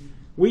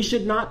 We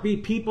should not be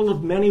people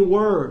of many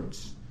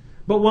words,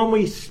 but when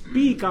we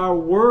speak, our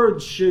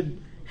words should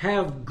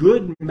have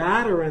good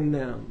matter in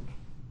them.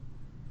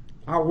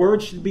 Our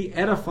words should be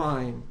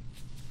edifying.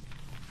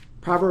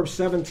 Proverbs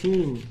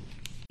 17.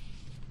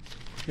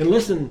 And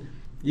listen,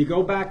 you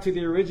go back to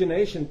the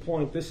origination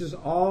point. This is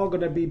all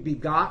going to be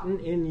begotten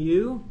in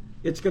you.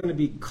 It's going to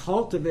be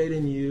cultivated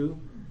in you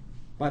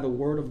by the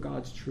word of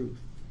God's truth.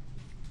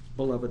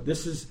 Beloved,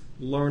 this is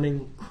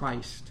learning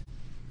Christ.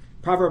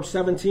 Proverbs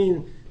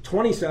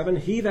 17:27,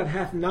 he that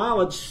hath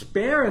knowledge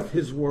spareth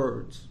his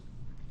words,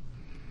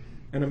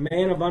 and a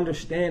man of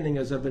understanding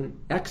is of an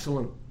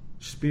excellent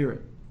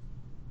spirit.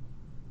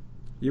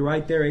 You're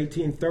right there,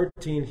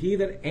 18:13, he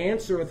that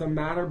answereth a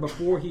matter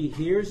before he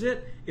hears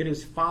it, it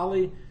is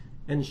folly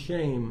and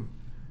shame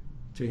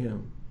to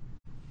him.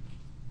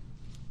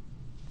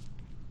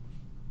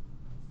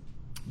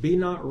 Be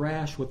not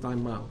rash with thy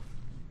mouth,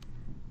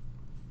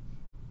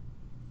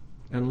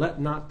 and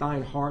let not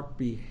thine heart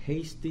be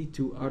hasty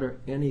to utter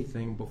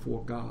anything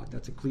before God.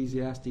 That's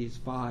Ecclesiastes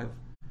 5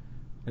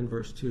 and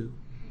verse 2.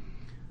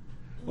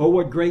 Oh,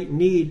 what great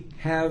need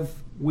have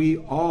we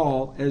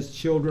all as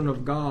children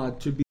of God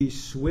to be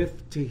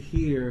swift to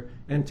hear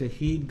and to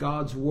heed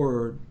God's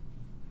word,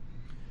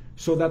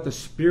 so that the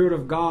Spirit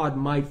of God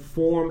might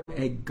form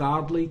a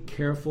godly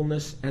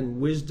carefulness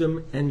and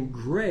wisdom and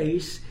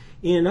grace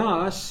in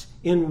us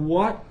in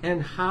what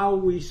and how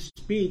we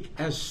speak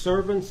as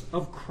servants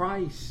of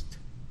Christ.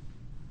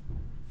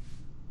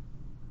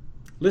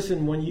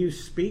 Listen, when you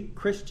speak,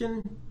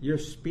 Christian, you're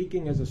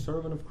speaking as a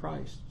servant of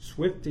Christ,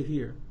 swift to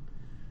hear,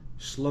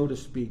 slow to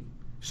speak.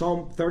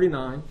 Psalm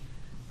 39,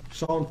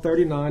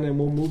 and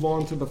we'll move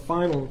on to the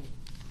final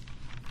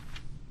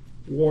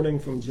warning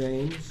from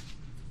James.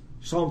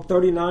 Psalm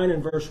 39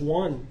 and verse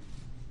 1.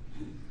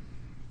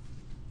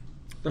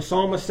 The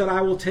psalmist said,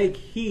 I will take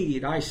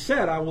heed. I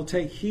said, I will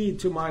take heed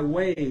to my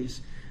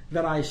ways,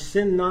 that I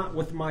sin not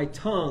with my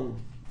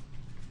tongue.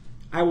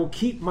 I will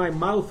keep my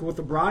mouth with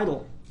a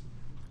bridle,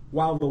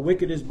 while the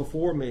wicked is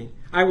before me.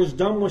 I was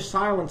dumb with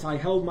silence. I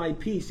held my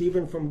peace,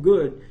 even from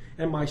good,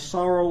 and my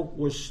sorrow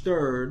was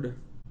stirred.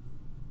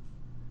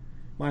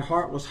 My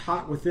heart was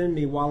hot within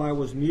me while I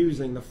was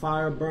musing. The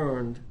fire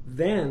burned.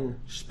 Then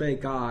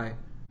spake I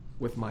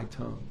with my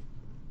tongue.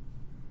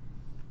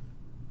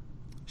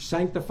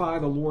 Sanctify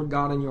the Lord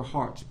God in your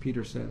hearts,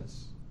 Peter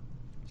says.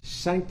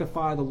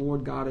 Sanctify the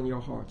Lord God in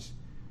your hearts.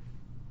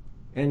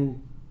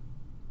 And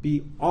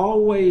be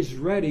always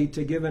ready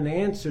to give an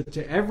answer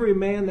to every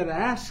man that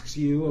asks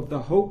you of the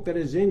hope that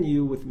is in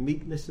you with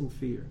meekness and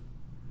fear.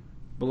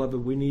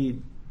 Beloved, we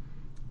need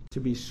to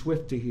be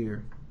swift to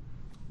hear.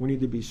 We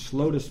need to be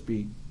slow to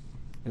speak.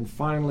 And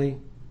finally,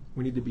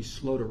 we need to be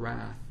slow to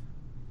wrath.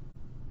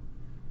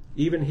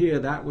 Even here,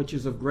 that which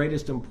is of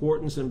greatest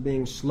importance in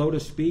being slow to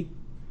speak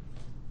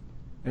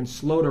and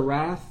slow to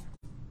wrath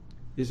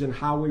is in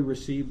how we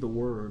receive the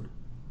word.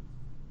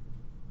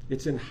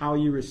 It's in how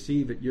you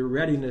receive it, your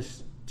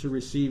readiness to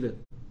receive it.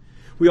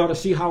 We ought to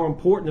see how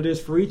important it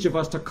is for each of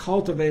us to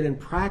cultivate and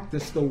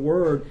practice the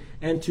word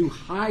and to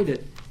hide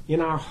it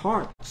in our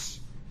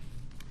hearts.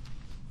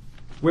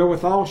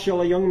 Wherewithal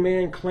shall a young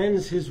man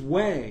cleanse his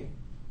way,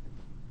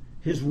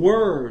 his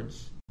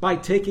words, by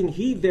taking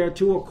heed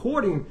thereto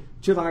according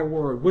to thy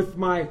word. With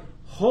my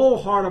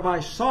whole heart have I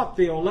sought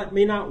thee, O let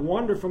me not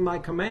wander from thy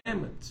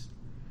commandments.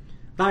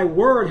 Thy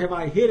word have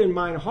I hid in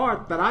mine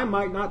heart, that I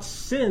might not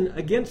sin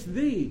against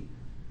thee.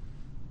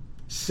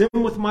 Sin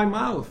with my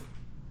mouth.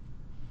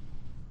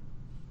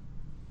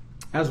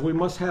 As we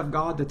must have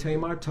God to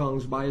tame our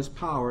tongues by his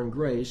power and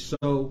grace,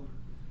 so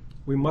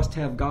we must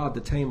have God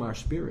to tame our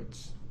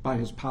spirits by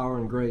his power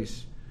and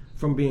grace,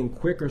 from being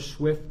quick or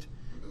swift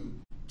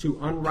to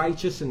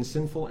unrighteous and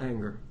sinful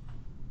anger.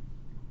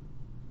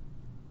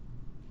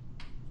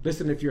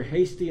 Listen, if you're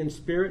hasty in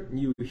spirit and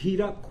you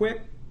heat up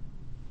quick,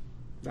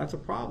 that's a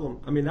problem.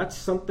 I mean, that's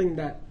something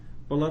that,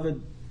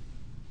 beloved,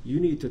 you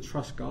need to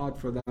trust God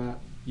for that.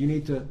 You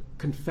need to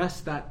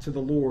confess that to the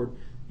Lord.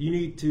 You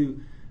need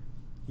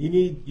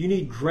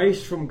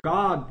grace from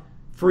God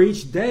for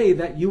each day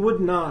that you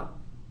would not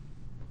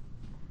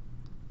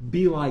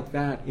be like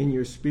that in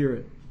your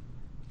spirit.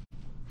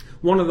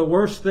 One of the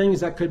worst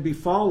things that could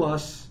befall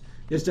us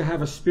is to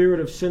have a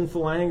spirit of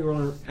sinful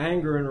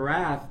anger and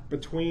wrath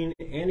between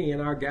any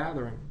in our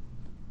gathering.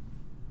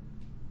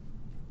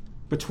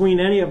 Between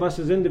any of us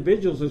as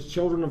individuals, as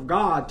children of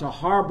God, to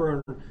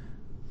harbor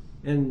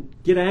and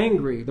get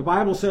angry. The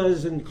Bible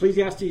says in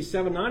Ecclesiastes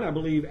 7:9, I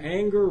believe,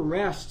 anger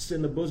rests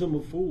in the bosom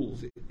of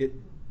fools.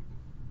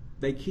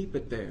 They keep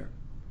it there.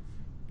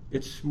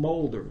 it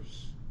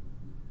smolders.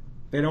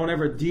 They don't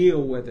ever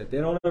deal with it. They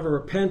don't ever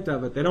repent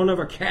of it. They don't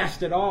ever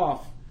cast it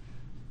off.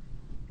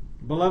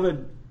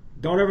 Beloved,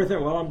 don't ever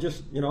think, well, I'm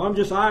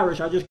just Irish,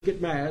 I just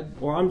get mad.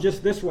 Or I'm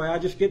just this way,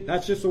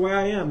 that's just the way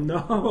I am.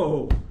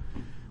 No.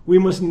 We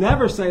must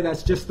never say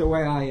that's just the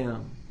way I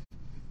am.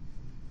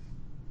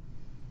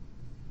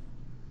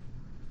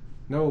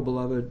 No,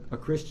 beloved, a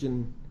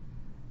Christian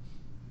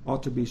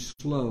ought to be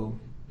slow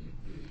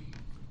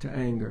to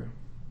anger.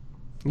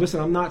 Listen,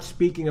 I'm not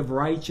speaking of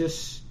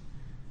righteous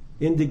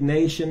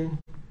indignation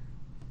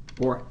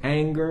or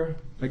anger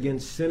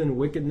against sin and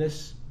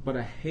wickedness, but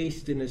a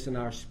hastiness in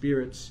our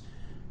spirits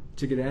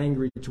to get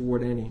angry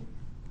toward any.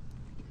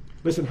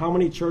 Listen, how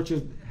many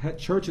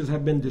churches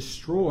have been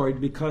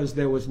destroyed because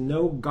there was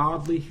no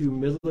godly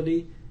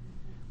humility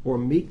or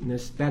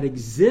meekness that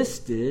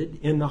existed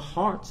in the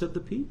hearts of the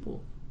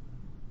people?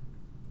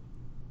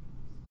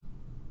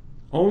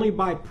 Only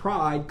by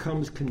pride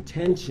comes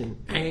contention,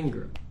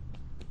 anger.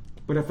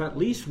 But if at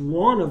least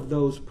one of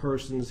those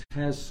persons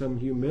has some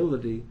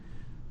humility,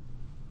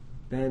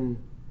 then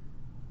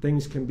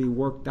things can be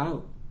worked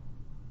out.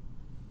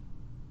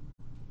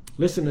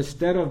 Listen,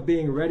 instead of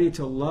being ready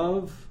to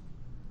love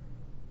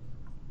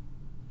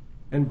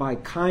and by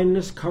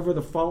kindness cover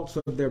the faults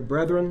of their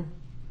brethren,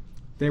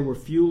 they were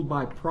fueled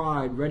by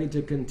pride, ready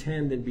to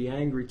contend and be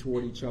angry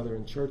toward each other,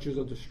 and churches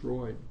are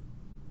destroyed.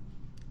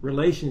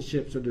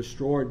 Relationships are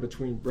destroyed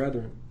between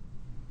brethren.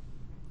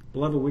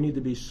 Beloved, we need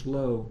to be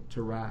slow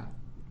to wrath.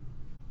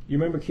 You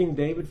remember King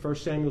David, 1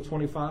 Samuel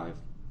 25?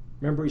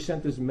 Remember he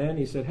sent his men,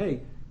 he said,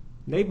 hey,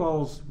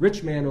 Nabal's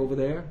rich man over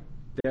there,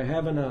 they're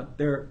having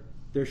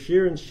they're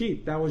shearing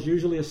sheep. That was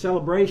usually a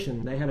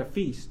celebration. They had a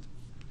feast.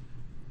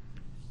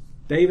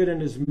 David and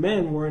his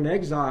men were in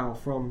exile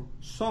from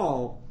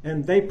Saul,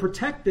 and they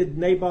protected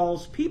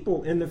Nabal's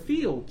people in the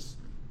fields.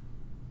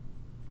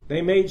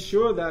 They made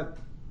sure that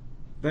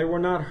they were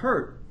not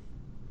hurt.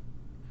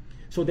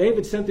 So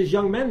David sent his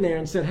young men there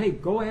and said, hey,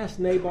 go ask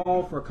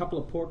Nabal for a couple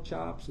of pork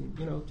chops and,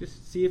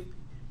 just see if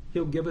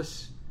he'll give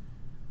us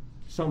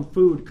some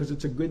food because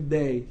it's a good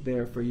day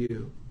there for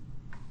you.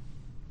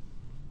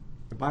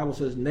 The Bible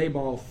says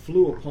Nabal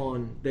flew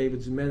upon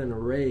David's men in a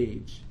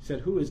rage. He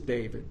said, who is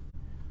David?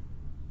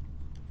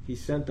 He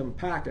sent them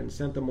packing,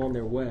 sent them on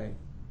their way.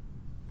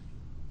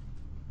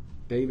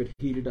 David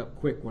heated up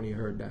quick when he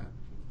heard that.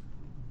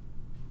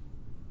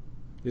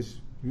 His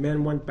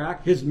men went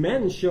back. His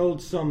men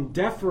showed some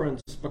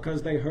deference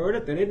because they heard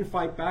it. They didn't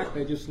fight back.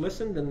 They just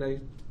listened and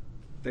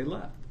they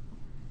left.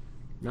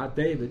 Not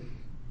David.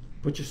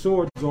 Put your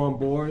swords on,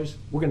 boys.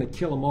 We're going to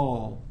kill them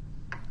all.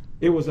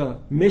 It was a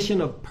mission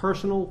of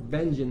personal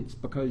vengeance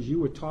because you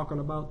were talking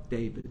about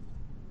David.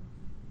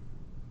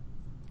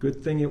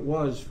 Good thing it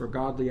was for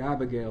godly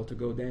Abigail to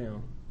go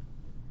down.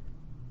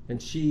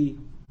 And she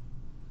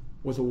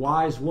was a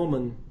wise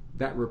woman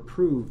that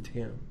reproved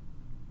him.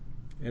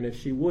 And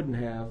if she wouldn't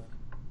have,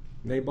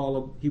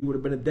 Nabal, he would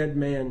have been a dead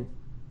man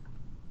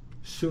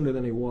sooner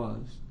than he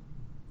was.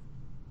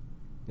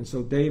 And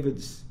so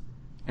David's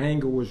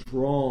anger was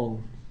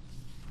wrong.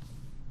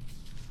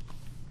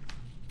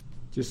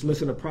 Just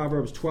listen to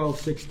Proverbs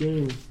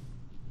 12:16.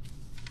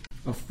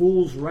 A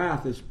fool's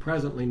wrath is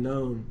presently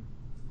known,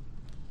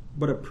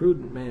 but a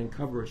prudent man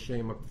covereth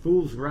shame. A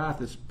fool's wrath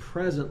is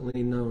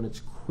presently known. It's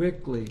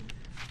quickly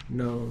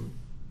known.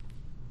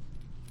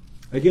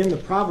 Again, the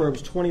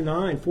Proverbs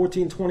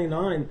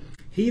 14:29.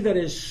 He that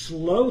is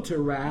slow to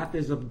wrath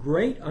is of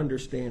great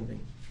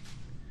understanding,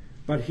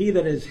 but he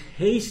that is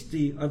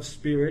hasty of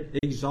spirit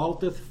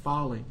exalteth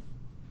folly.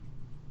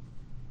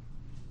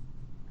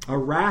 A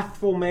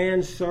wrathful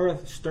man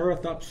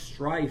stirreth up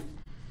strife,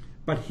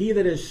 but he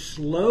that is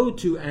slow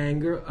to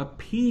anger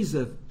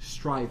appeaseth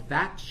strife.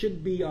 That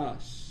should be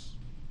us.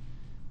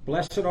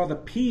 Blessed are the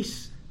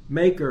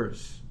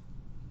peacemakers.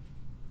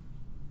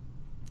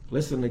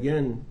 Listen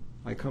again,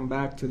 I come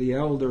back to the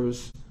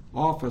elder's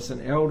office.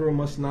 An elder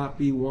must not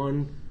be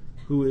one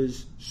who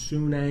is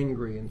soon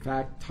angry. In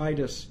fact,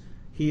 Titus,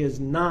 he is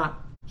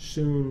not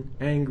soon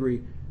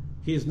angry.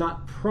 He is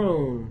not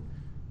prone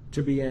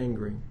to be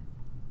angry.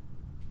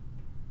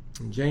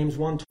 In James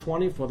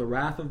 1:20, for the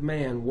wrath of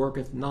man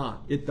worketh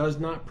not. It does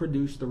not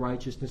produce the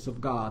righteousness of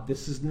God.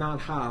 This is not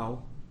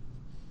how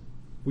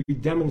we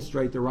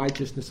demonstrate the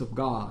righteousness of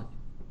God.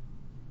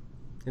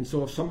 And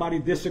so if somebody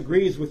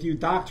disagrees with you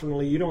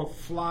doctrinally, you don't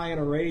fly in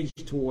a rage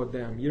toward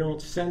them. You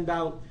don't send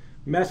out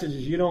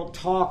messages. You don't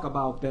talk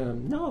about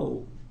them.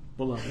 No,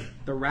 beloved.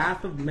 The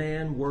wrath of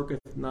man worketh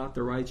not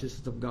the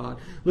righteousness of God.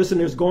 Listen,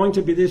 there's going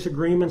to be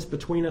disagreements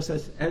between us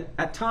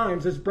at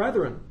times as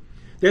brethren.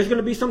 There's going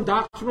to be some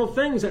doctrinal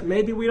things that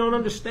maybe we don't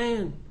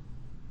understand.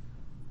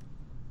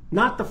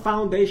 Not the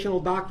foundational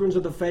doctrines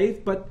of the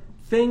faith, but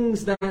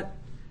things that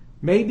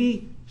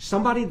maybe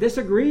somebody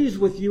disagrees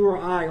with you or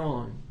I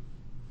on.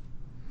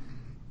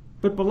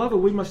 But beloved,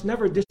 we must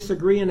never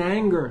disagree in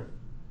anger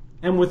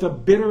and with a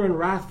bitter and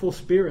wrathful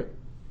spirit.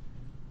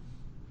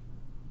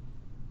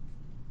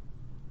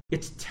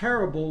 It's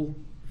terrible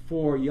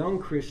for young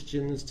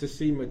Christians to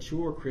see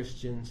mature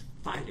Christians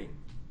fighting.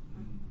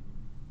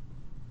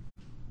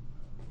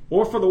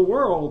 or for the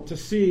world to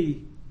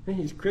see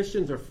these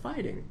Christians are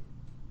fighting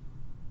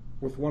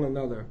with one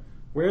another.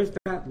 Where's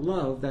that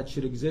love that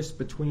should exist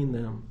between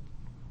them?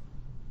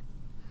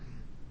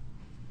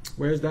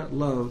 Where's that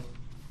love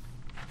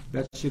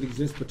that should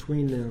exist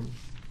between them?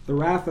 The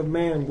wrath of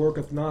man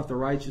worketh not the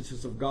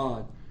righteousness of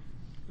God.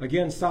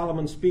 Again,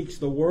 Solomon speaks,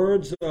 the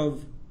words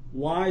of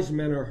wise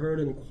men are heard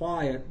in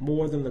quiet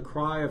more than the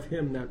cry of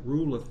him that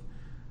ruleth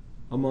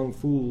among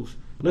fools.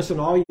 Listen,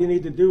 all you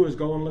need to do is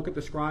go and look at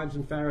the scribes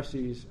and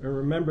Pharisees and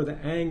remember the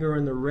anger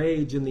and the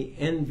rage and the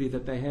envy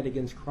that they had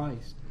against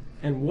Christ.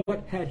 And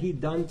what had he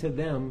done to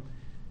them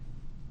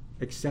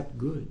except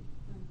good?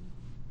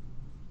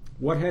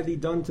 What had he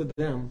done to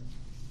them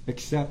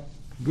except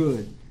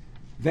good?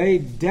 They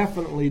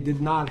definitely did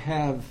not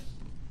have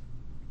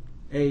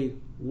a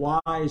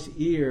wise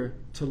ear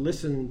to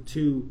listen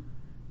to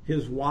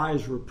his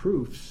wise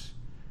reproofs,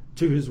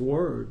 to his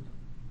word.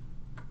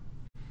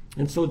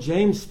 And so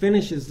James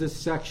finishes this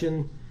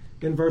section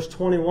in verse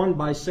 21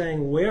 by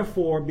saying,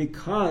 wherefore,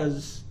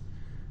 because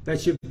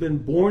that you've been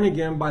born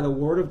again by the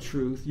word of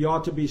truth, you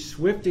ought to be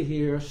swift to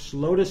hear,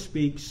 slow to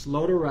speak,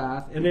 slow to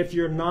wrath. And if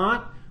you're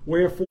not,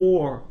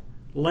 wherefore,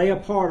 lay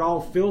apart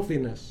all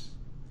filthiness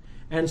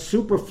and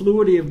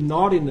superfluity of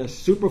naughtiness.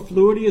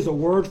 Superfluity is a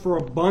word for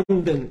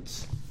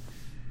abundance.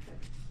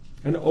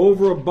 An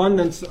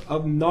overabundance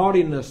of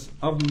naughtiness,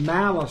 of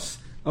malice,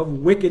 of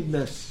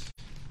wickedness.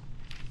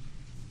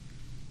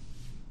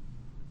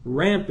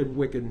 Rampant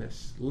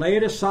wickedness. Lay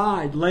it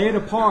aside, lay it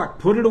apart,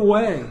 put it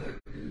away.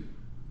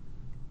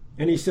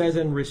 And he says,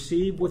 and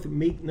receive with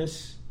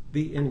meekness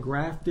the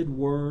engrafted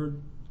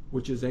word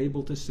which is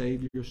able to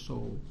save your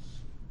souls.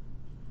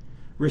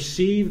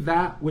 Receive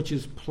that which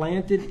is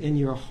planted in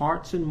your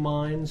hearts and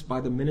minds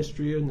by the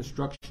ministry and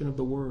instruction of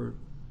the word.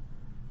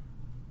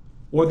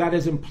 Or that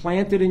is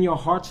implanted in your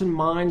hearts and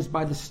minds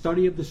by the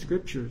study of the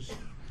scriptures.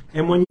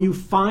 And when you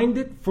find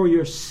it for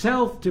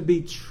yourself to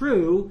be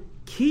true,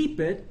 keep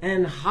it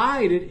and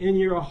hide it in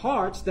your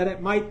hearts that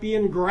it might be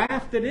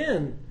engrafted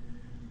in,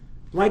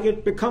 like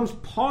it becomes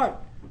part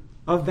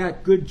of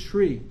that good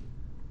tree.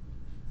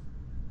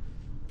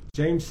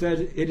 James says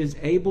it is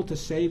able to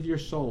save your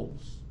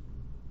souls.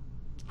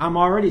 I'm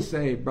already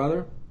saved,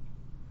 brother.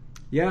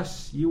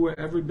 Yes, you were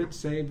every bit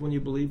saved when you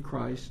believed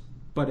Christ,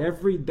 but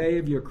every day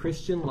of your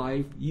Christian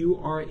life, you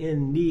are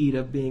in need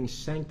of being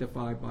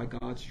sanctified by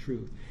God's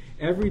truth.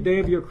 Every day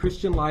of your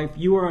Christian life,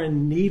 you are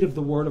in need of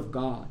the Word of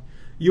God.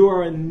 You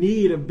are in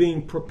need of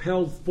being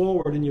propelled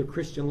forward in your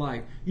Christian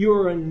life. You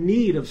are in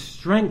need of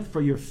strength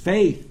for your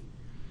faith.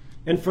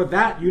 And for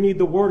that, you need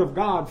the Word of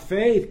God.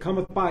 Faith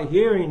cometh by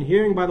hearing,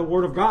 hearing by the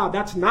Word of God.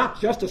 That's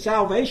not just a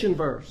salvation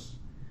verse.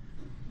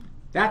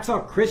 That's a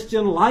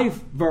Christian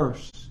life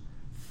verse.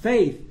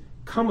 Faith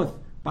cometh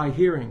by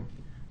hearing,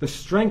 the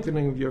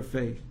strengthening of your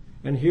faith,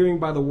 and hearing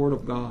by the Word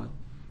of God.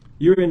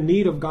 You're in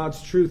need of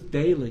God's truth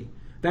daily,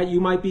 that you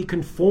might be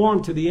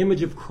conformed to the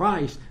image of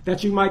Christ,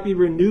 that you might be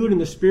renewed in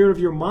the spirit of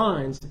your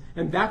minds.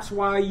 And that's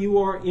why you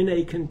are in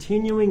a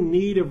continuing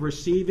need of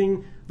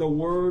receiving the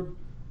Word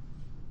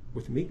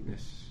with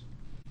meekness.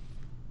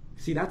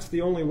 See, that's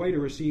the only way to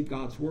receive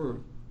God's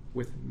Word,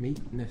 with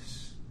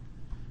meekness.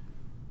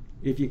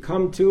 If you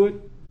come to it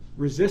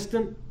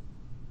resistant,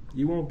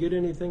 you won't get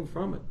anything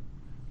from it.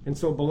 And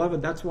so,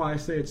 beloved, that's why I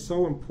say it's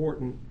so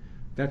important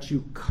that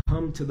you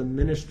come to the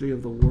ministry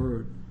of the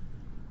Word.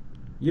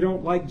 You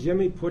don't like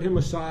Jimmy? Put him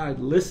aside.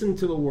 Listen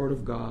to the Word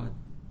of God.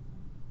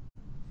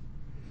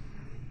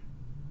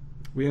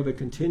 We have a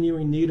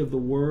continuing need of the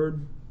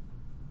Word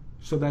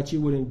so that you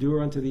would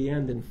endure unto the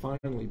end and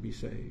finally be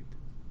saved.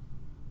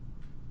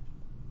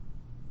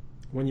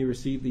 When you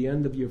receive the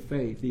end of your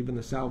faith, even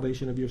the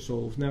salvation of your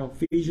souls. Now,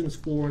 Ephesians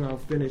 4, and I'll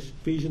finish.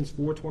 Ephesians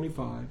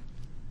 4:25.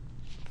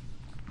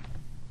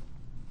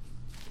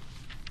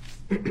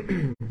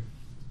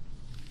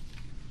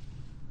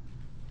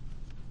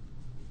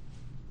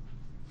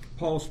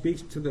 Paul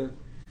speaks to the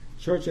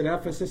church at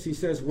Ephesus. He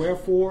says,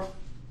 wherefore,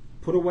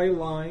 put away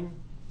lying,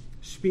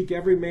 speak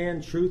every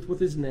man truth with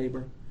his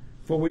neighbor,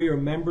 for we are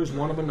members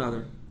one of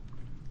another.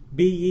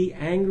 Be ye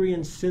angry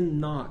and sin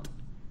not.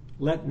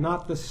 Let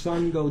not the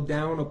sun go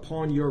down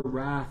upon your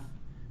wrath,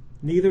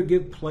 neither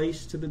give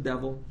place to the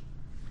devil.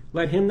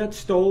 Let him that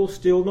stole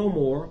steal no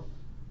more,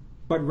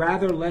 but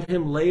rather let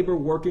him labor,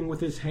 working with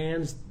his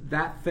hands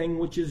that thing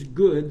which is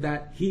good,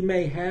 that he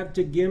may have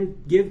to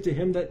give to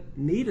him that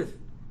needeth.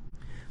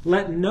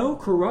 Let no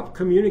corrupt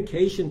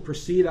communication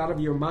proceed out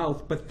of your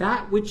mouth, but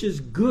that which is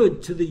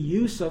good to the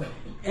use of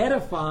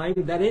edifying,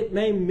 that it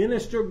may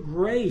minister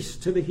grace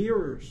to the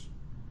hearers.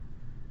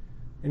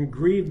 And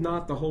grieve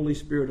not the Holy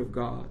Spirit of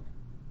God,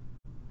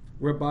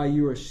 whereby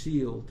you are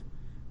sealed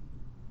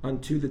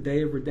unto the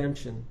day of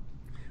redemption.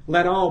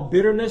 Let all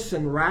bitterness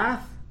and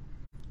wrath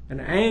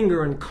and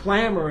anger and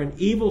clamor and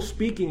evil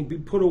speaking be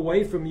put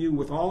away from you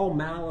with all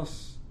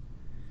malice.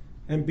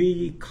 And be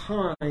ye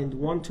kind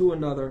one to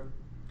another,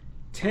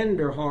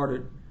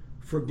 tender-hearted,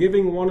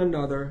 forgiving one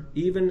another,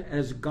 even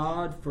as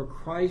God for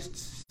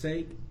Christ's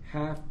sake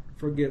hath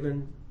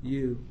forgiven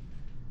you.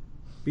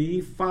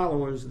 Be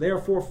followers,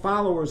 therefore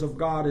followers of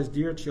God as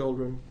dear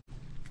children,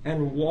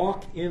 and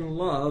walk in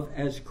love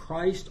as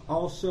Christ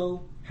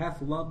also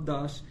hath loved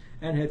us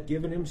and hath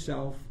given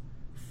himself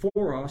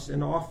for us,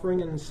 an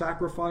offering and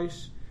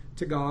sacrifice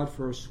to God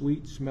for a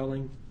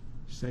sweet-smelling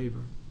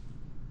savor.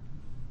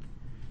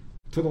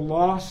 To the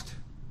lost,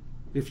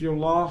 if you're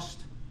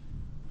lost,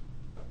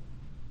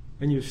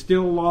 and you're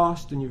still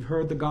lost and you've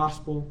heard the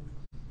gospel,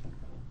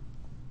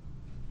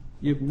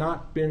 you've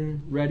not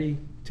been ready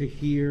to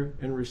hear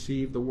and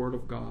receive the word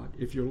of God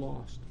if you're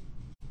lost.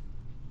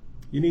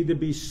 You need to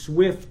be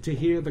swift to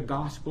hear the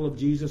gospel of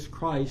Jesus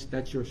Christ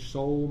that your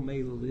soul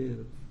may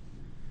live.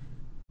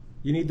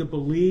 You need to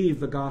believe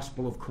the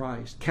gospel of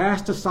Christ.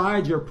 Cast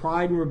aside your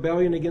pride and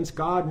rebellion against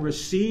God and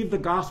receive the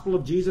gospel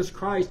of Jesus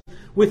Christ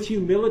with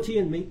humility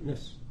and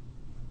meekness.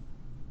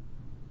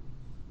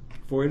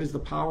 For it is the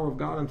power of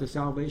God unto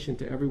salvation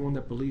to everyone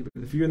that believeth.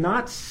 If you're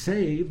not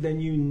saved,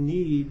 then you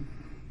need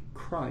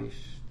Christ.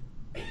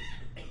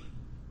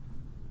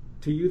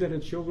 To you that are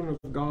children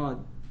of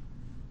God,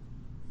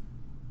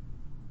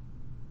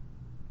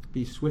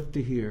 be swift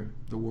to hear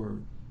the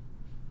word,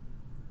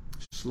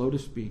 slow to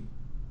speak,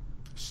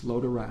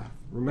 slow to wrath.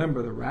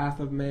 Remember, the wrath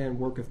of man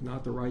worketh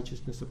not the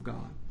righteousness of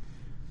God.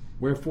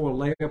 Wherefore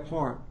lay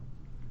apart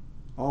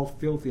all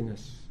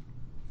filthiness,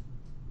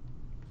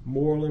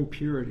 moral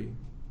impurity,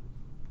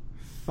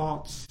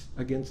 thoughts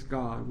against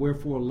God.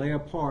 Wherefore lay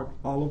apart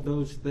all of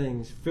those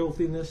things,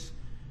 filthiness,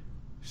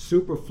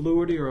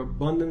 superfluity or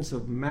abundance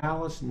of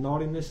malice,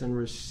 naughtiness, and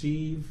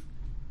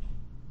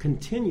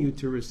continue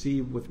to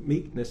receive with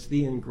meekness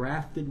the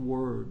engrafted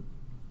word.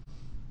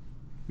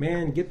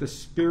 Man, get the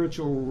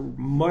spiritual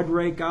mud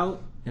rake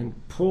out and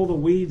pull the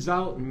weeds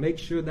out and make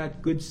sure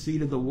that good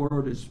seed of the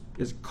word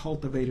is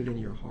cultivated in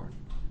your heart.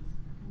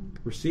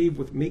 Receive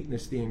with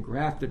meekness the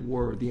engrafted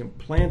word, the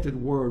implanted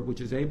word,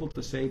 which is able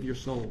to save your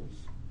souls.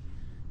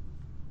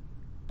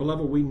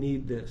 Beloved, we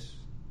need this.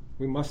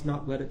 We must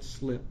not let it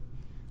slip.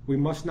 We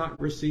must not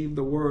receive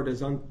the word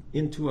as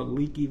into a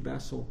leaky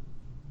vessel.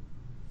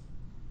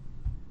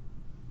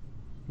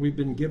 We've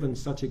been given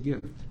such a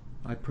gift.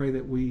 I pray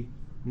that we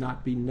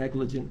not be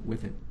negligent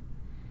with it.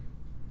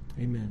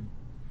 Amen.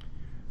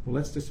 Well,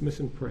 let's dismiss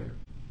in prayer.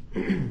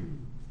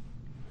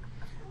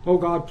 Oh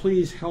God,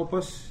 please help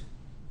us.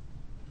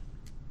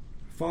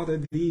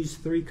 Father, these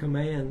 3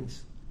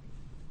 commands,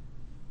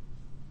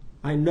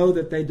 I know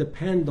that they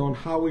depend on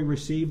how we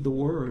receive the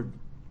word.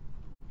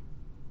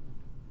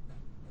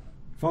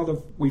 Father,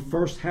 we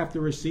first have to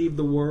receive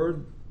the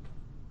word.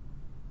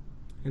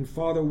 And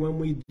Father, when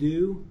we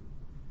do,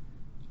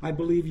 I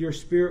believe your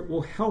Spirit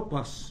will help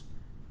us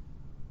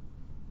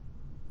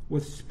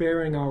with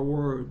sparing our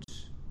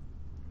words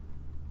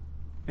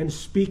and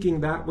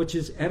speaking that which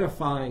is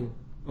edifying,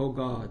 O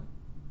God.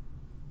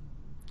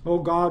 O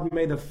God,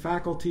 may the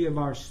faculty of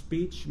our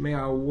speech, may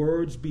our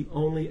words be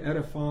only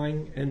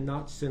edifying and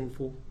not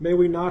sinful. May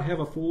we not have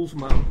a fool's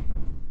mouth.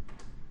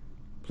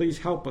 Please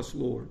help us,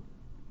 Lord.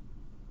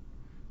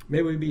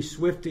 May we be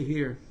swift to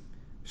hear,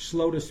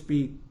 slow to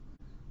speak,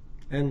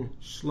 and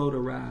slow to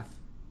wrath.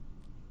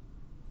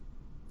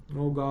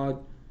 Oh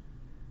God,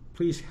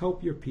 please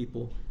help your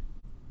people.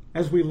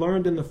 As we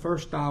learned in the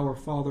first hour,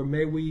 Father,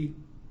 may we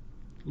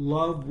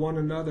love one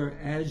another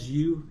as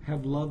you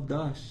have loved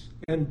us.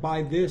 And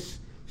by this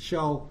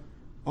shall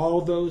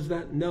all those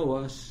that know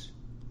us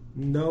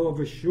know of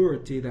a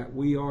surety that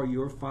we are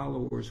your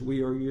followers,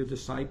 we are your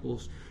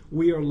disciples,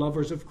 we are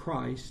lovers of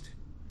Christ,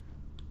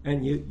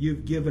 and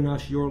you've given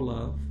us your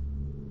love.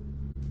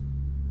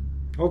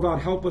 Oh God,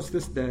 help us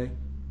this day.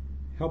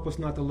 Help us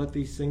not to let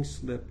these things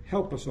slip.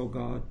 Help us, oh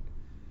God.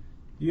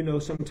 You know,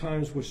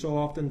 sometimes we're so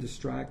often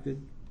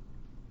distracted.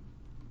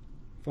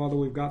 Father,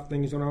 we've got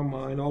things on our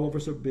mind. All of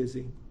us are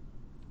busy.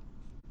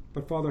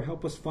 But Father,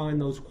 help us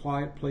find those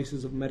quiet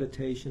places of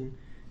meditation.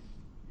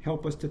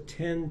 Help us to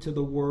tend to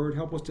the word.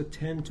 Help us to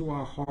tend to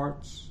our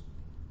hearts.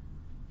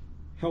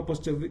 Help us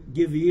to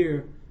give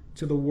ear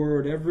to the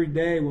word every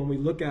day when we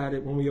look at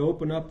it, when we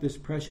open up this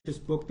precious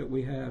book that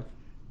we have.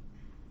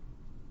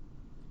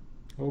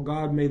 Oh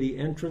God, may the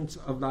entrance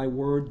of thy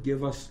word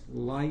give us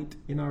light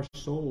in our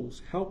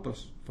souls. Help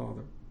us,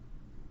 Father.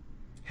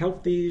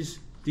 Help these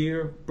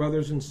dear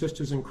brothers and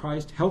sisters in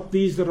Christ. Help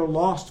these that are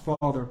lost,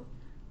 Father.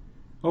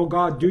 Oh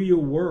God, do your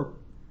work.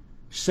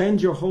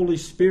 Send your Holy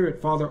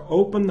Spirit, Father.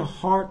 Open the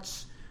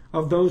hearts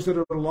of those that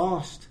are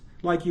lost,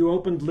 like you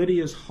opened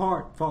Lydia's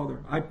heart, Father.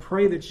 I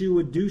pray that you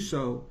would do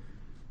so.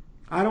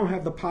 I don't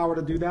have the power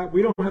to do that.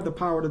 We don't have the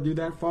power to do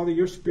that. Father,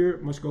 your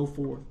Spirit must go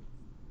forth.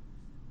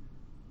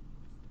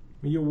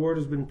 Your word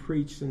has been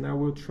preached, and now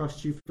we'll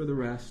trust you for the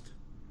rest.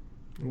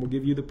 And we'll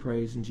give you the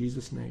praise in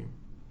Jesus' name.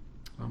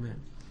 Amen.